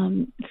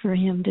for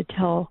him to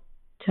tell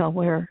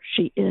where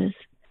she is,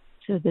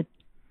 so that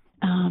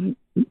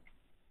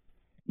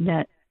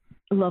that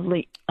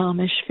lovely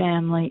Amish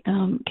family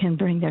can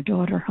bring their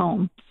daughter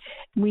home.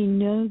 We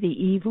know the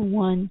evil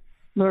one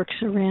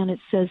lurks around. It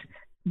says,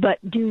 but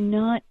do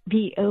not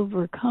be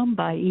overcome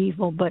by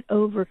evil, but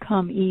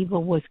overcome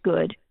evil with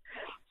good.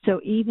 So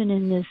even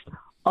in this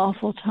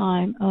awful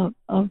time of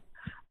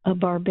a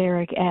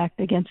barbaric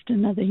act against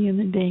another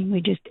human being,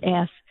 we just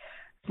ask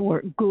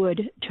for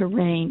good to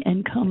reign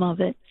and come of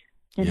it,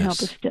 and Yes.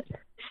 help us to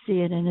see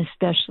it, and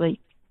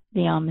especially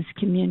the Amish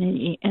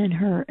community and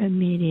her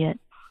immediate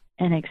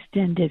and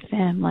extended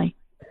family.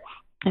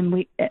 And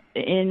we,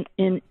 in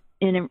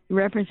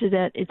reference to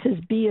that, it says,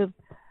 be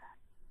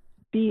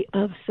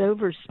of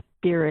sober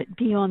spirit,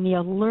 be on the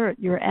alert.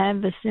 Your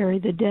adversary,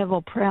 the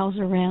devil, prowls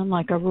around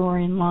like a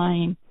roaring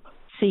lion,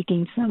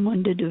 seeking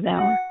someone to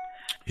devour.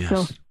 Yes.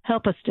 So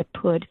help us to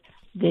put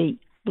the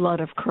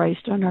blood of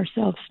Christ on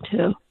ourselves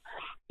too,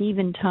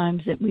 even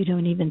times that we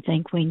don't even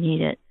think we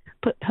need it.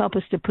 Help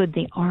us to put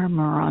the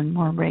armor on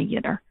more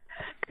regular,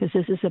 because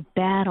this is a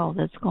battle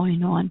that's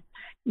going on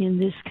in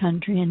this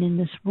country and in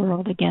this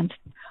world against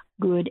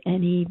good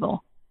and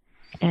evil,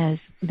 as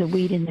the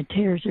wheat and the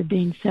tares are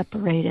being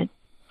separated.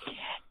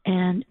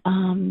 And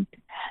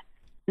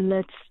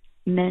let's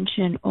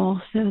mention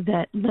also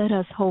that let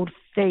us hold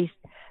fast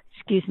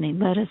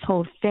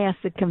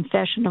the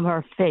confession of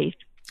our faith.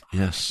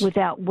 Yes.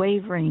 Without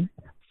wavering,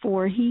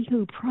 for he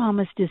who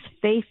promised is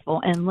faithful,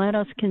 and let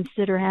us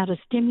consider how to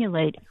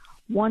stimulate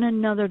one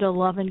another to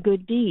love and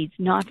good deeds,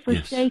 not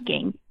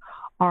forsaking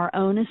our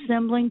own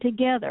assembling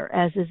together,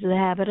 as is the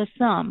habit of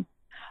some,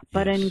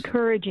 but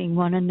encouraging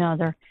one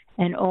another,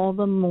 and all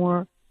the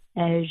more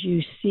as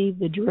you see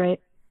the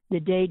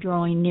day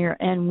drawing near.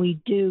 And we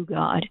do,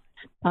 God.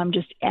 I'm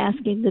just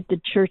asking that the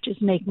churches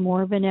make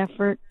more of an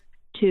effort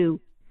to,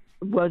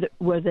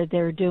 whether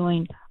they're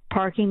doing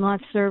parking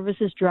lot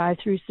services,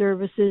 drive-through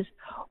services,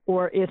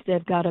 or if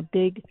they've got a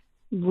big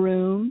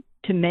room,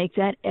 to make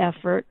that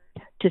effort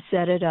to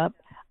set it up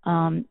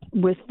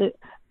with the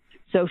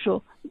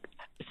social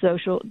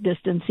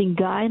distancing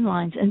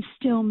guidelines, and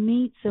still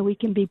meet so we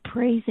can be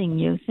praising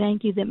you.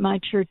 Thank you that my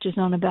church is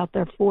on about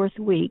their 4th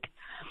week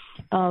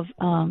of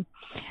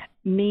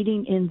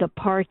meeting in the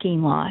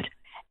parking lot,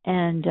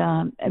 and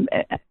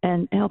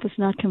help us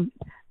not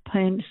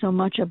complain so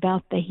much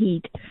about the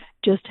heat.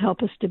 Just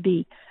help us to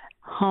be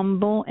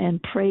humble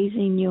and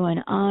praising you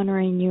and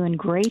honoring you and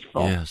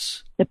grateful.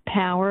 Yes. The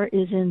power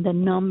is in the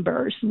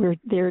numbers. We're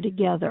there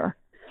together.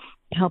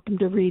 Help them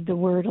to read the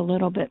word a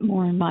little bit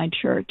more in my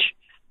church,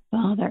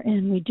 Father.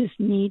 And we just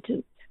need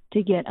to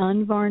get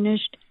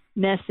unvarnished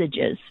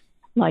messages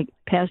like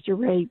Pastor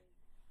Ray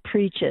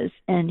preaches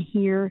and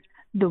hear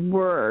the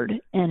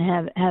word and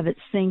have it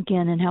sink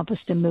in and help us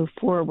to move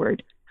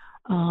forward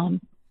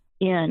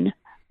in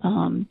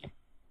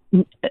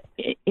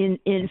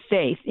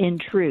faith, in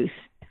truth.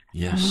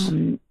 Yes.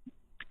 And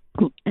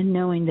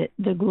knowing that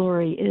the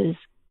glory is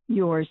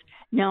yours.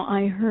 Now,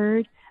 I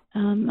heard, I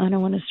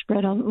don't want to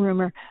spread a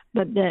rumor,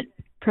 but that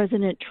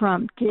President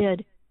Trump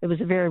did, it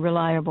was a very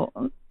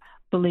reliable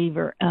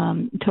believer,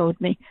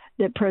 told me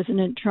that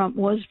President Trump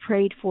was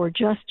prayed for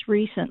just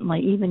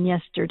recently, even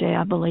yesterday,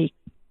 I believe,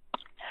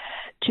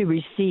 to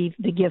receive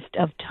the gift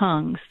of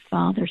tongues,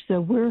 Father.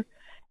 So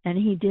and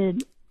he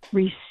did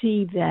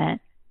receive that.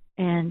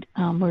 And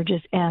we're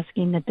just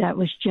asking that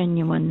was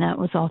genuine, that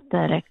was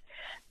authentic,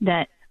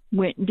 that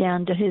went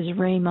down to his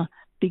rhema,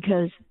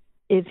 because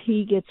if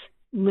he gets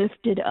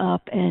lifted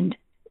up and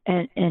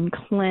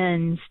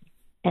cleansed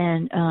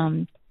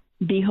and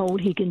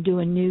behold, he can do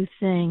a new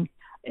thing,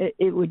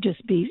 it would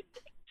just be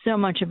so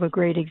much of a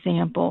great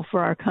example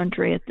for our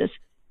country at this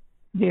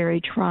very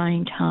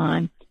trying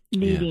time,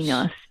 leading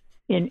us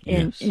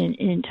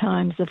in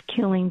times of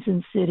killings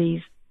in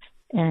cities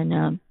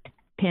and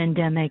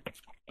pandemic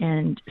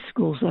and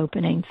schools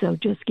opening. So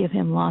just give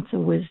him lots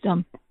of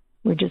wisdom.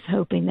 We're just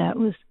hoping that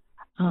was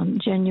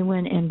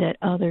genuine and that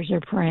others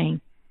are praying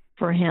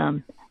for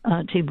him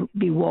to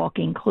be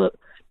walking,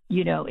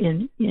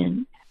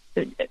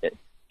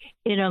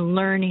 in a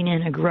learning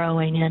and a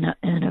growing and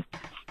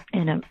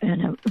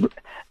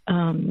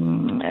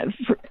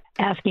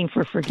asking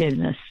for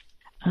forgiveness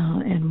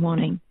and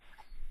wanting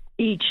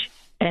each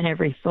and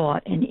every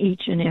thought and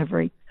each and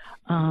every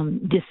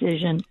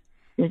decision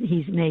that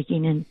he's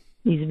making in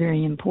these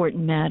very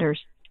important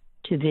matters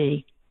to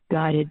be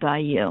guided by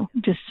you.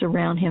 Just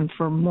surround him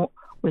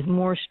with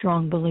more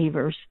strong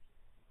believers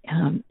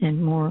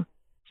and more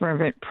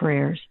fervent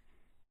prayers,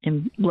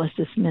 and bless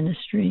this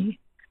ministry.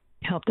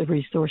 Help the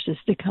resources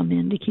to come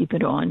in to keep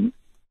it on.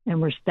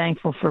 And we're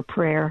thankful for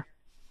prayer,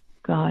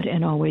 God,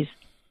 and always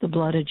the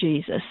blood of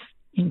Jesus.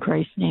 In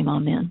Christ's name,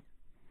 amen.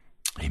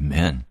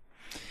 Amen.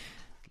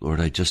 Lord,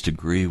 I just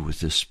agree with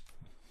this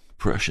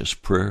precious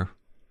prayer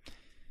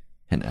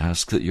and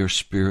ask that your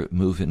Spirit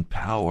move in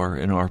power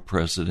in our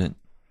president.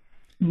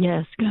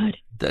 Yes, God.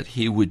 That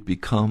he would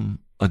become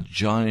a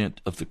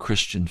giant of the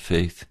Christian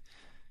faith.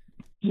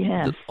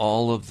 Yes. That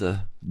all of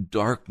the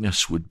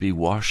darkness would be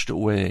washed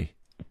away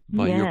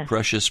by your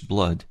precious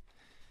blood.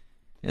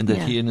 And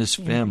that he and his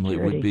family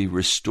would be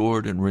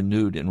restored and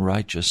renewed in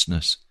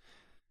righteousness.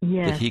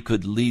 Yes. That he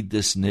could lead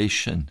this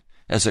nation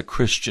as a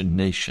Christian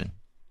nation.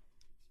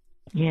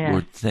 Yes.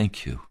 Lord,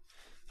 thank you.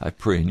 I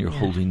pray in your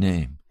holy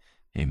name.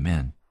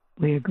 Amen.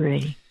 We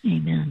agree.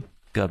 Amen.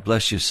 God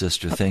bless you,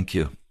 sister. Thank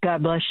you.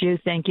 God bless you.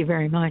 Thank you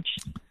very much.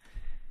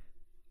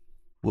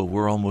 Well,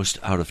 we're almost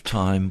out of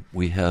time.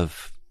 We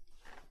have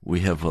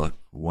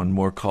one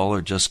more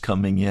caller just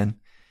coming in.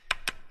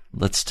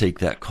 Let's take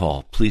that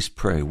call. Please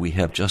pray. We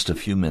have just a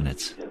few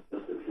minutes.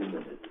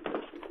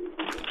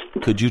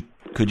 Could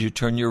you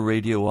turn your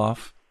radio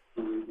off?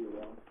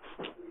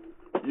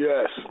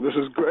 Yes, this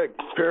is Greg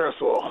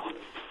Parasol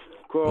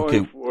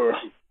calling for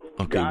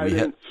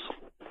guidance.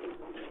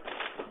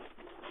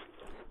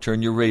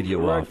 Turn your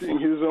radio off. Correcting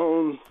his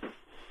own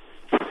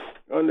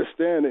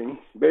understanding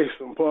based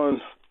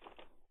upon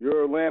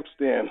your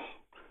lampstand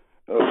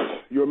of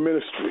your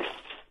ministry,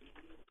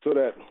 so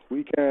that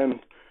we can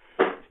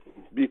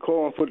be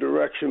calling for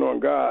direction on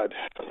God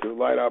to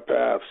light our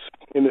paths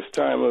in this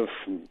time of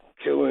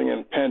killing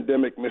and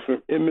pandemic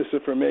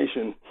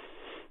misinformation,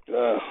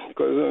 because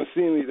it's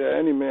unseemly that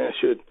any man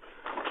should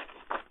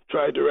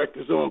try to direct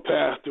his own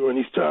path during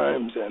these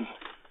times,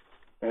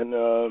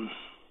 and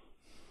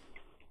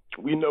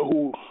we know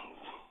who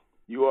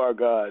you are,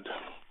 God,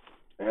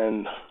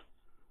 and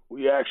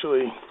we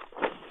actually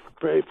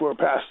pray for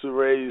Pastor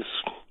Ray's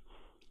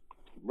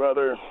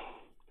brother,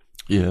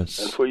 yes,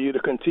 and for you to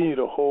continue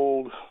to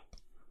hold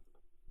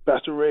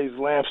Pastor Ray's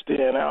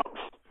lampstand out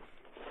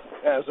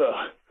as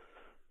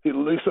the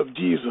release of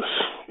Jesus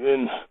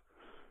in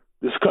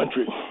this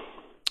country.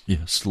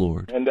 Yes,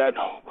 Lord. And that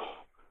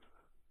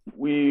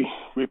we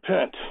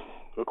repent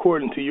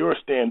according to your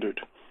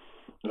standard,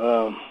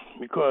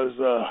 because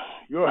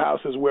your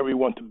house is where we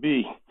want to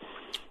be,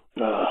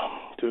 to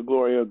the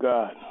glory of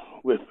God,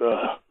 with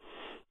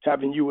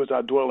having you as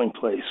our dwelling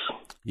place.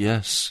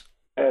 Yes.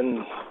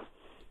 And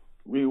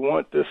we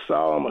want this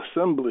solemn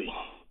assembly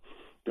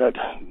that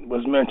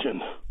was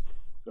mentioned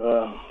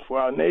for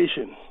our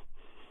nation.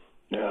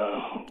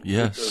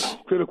 Yes. The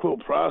critical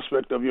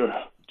prospect of your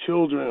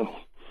children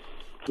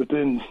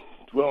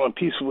dwelling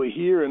peacefully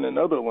here and in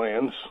other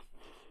lands.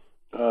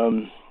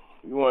 We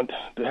want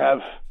to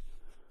have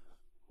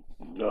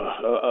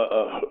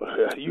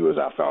you as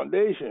our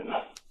foundation,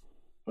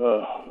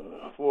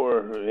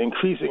 for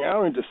increasing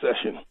our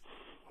intercession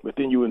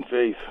within you in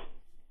faith,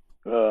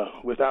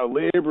 without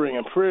laboring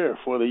in prayer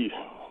for the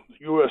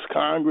U.S.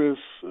 Congress,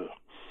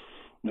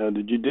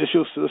 the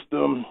judicial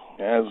system,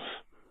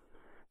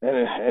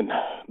 and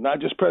not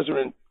just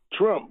President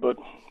Trump, but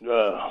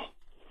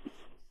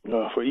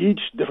for each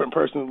different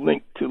person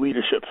linked to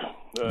leadership,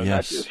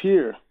 not just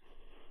here,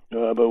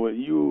 but with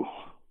you,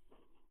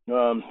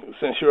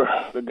 since you're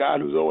the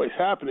God who's always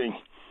happening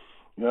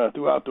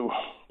throughout the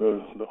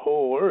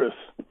whole earth.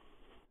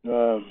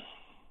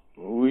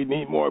 We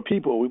need more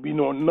people. We need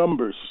more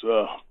numbers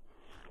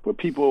for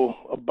people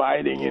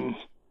abiding in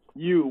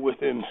you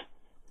within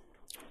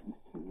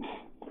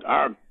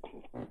our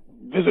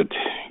visit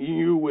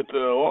you with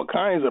all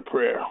kinds of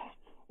prayer.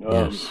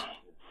 Yes.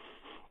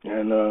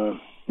 And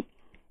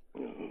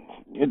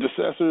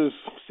intercessors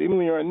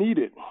seemingly are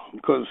needed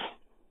because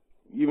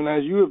even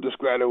as you have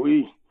described it,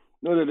 we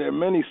know that there are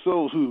many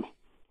souls who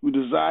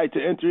desire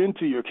to enter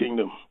into your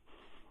kingdom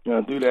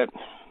through that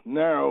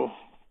narrow,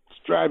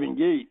 striving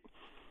gate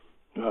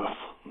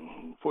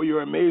for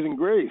your amazing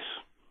grace.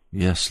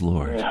 Yes,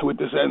 Lord. With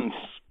this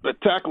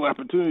spectacular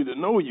opportunity to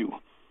know you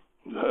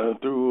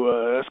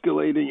through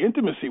escalating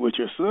intimacy with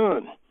your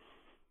Son.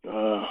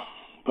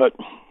 But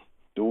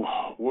the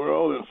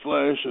world and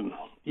flesh and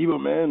evil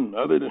men,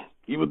 other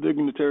evil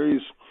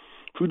dignitaries,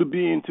 prove to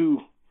be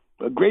into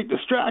a great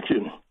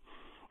distraction.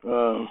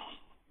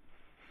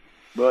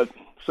 But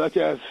such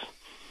as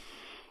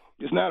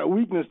it's not a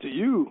weakness to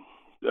you.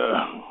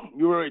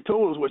 You already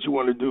told us what you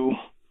want to do,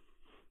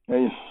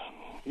 and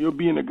you're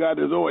being the God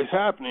that's always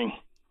happening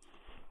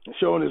and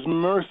showing His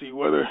mercy,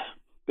 whether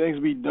things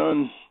be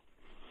done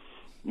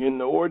in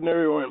the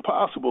ordinary or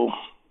impossible,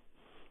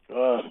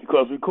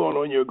 because we're calling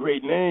on your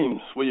great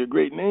names for your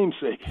great name's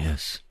sake.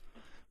 Yes,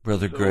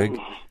 Brother Greg,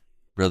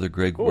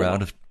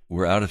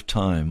 we're out of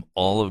time.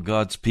 All of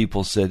God's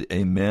people said,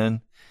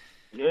 "Amen."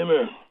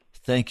 Amen.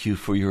 Thank you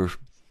for your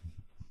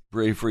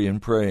bravery in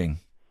praying,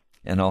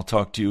 and I'll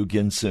talk to you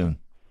again soon.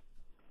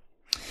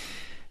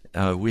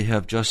 We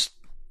have just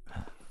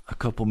a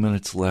couple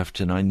minutes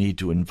left, and I need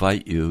to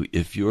invite you,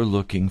 if you're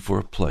looking for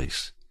a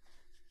place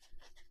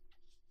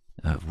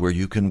where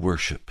you can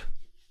worship,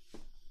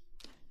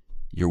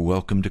 you're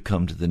welcome to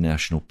come to the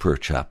National Prayer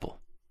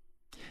Chapel.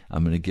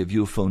 I'm going to give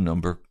you a phone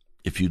number.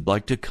 If you'd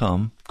like to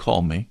come,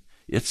 call me.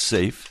 It's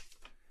safe.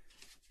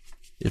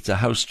 It's a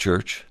house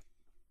church.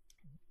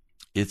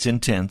 It's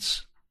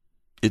intense.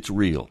 It's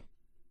real.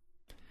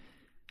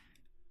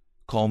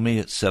 Call me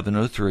at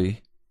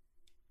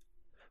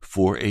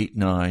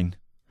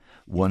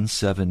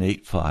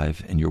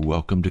 703-489-1785, and you're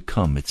welcome to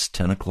come. It's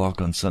 10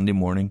 o'clock on Sunday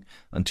morning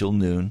until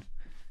noon,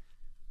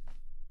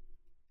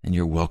 and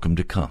you're welcome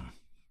to come.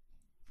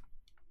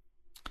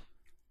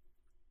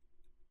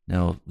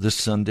 Now, this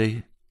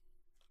Sunday,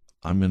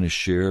 I'm going to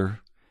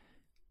share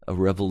a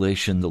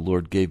revelation the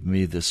Lord gave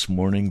me this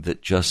morning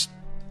that just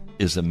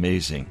is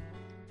amazing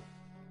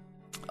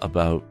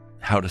about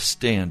how to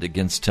stand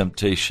against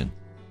temptation.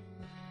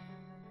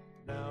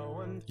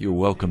 You're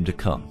welcome to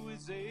come.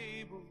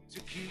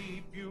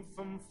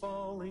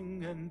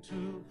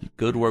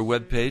 Go to our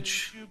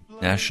webpage,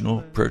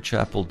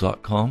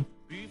 nationalprayerchapel.com.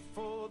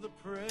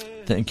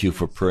 Thank you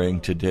for praying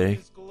today.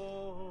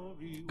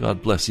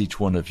 God bless each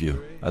one of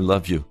you. I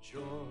love you.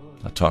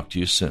 I'll talk to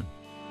you soon.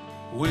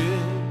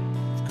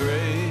 With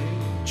great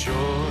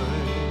joy,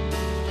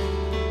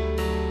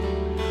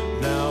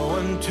 now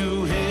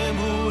unto Him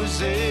who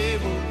is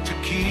able to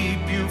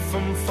keep you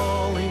from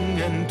falling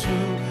and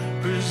to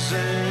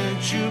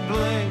present you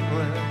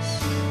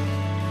blameless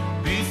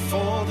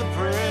before the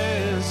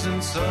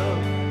presence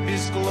of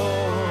His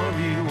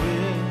glory,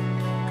 with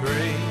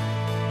great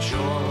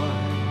joy,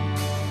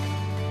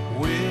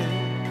 with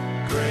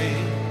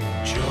great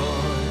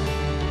joy.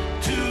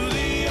 To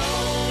the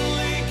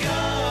only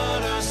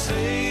God, our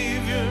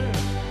Savior,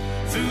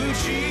 through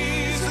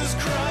Jesus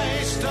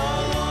Christ our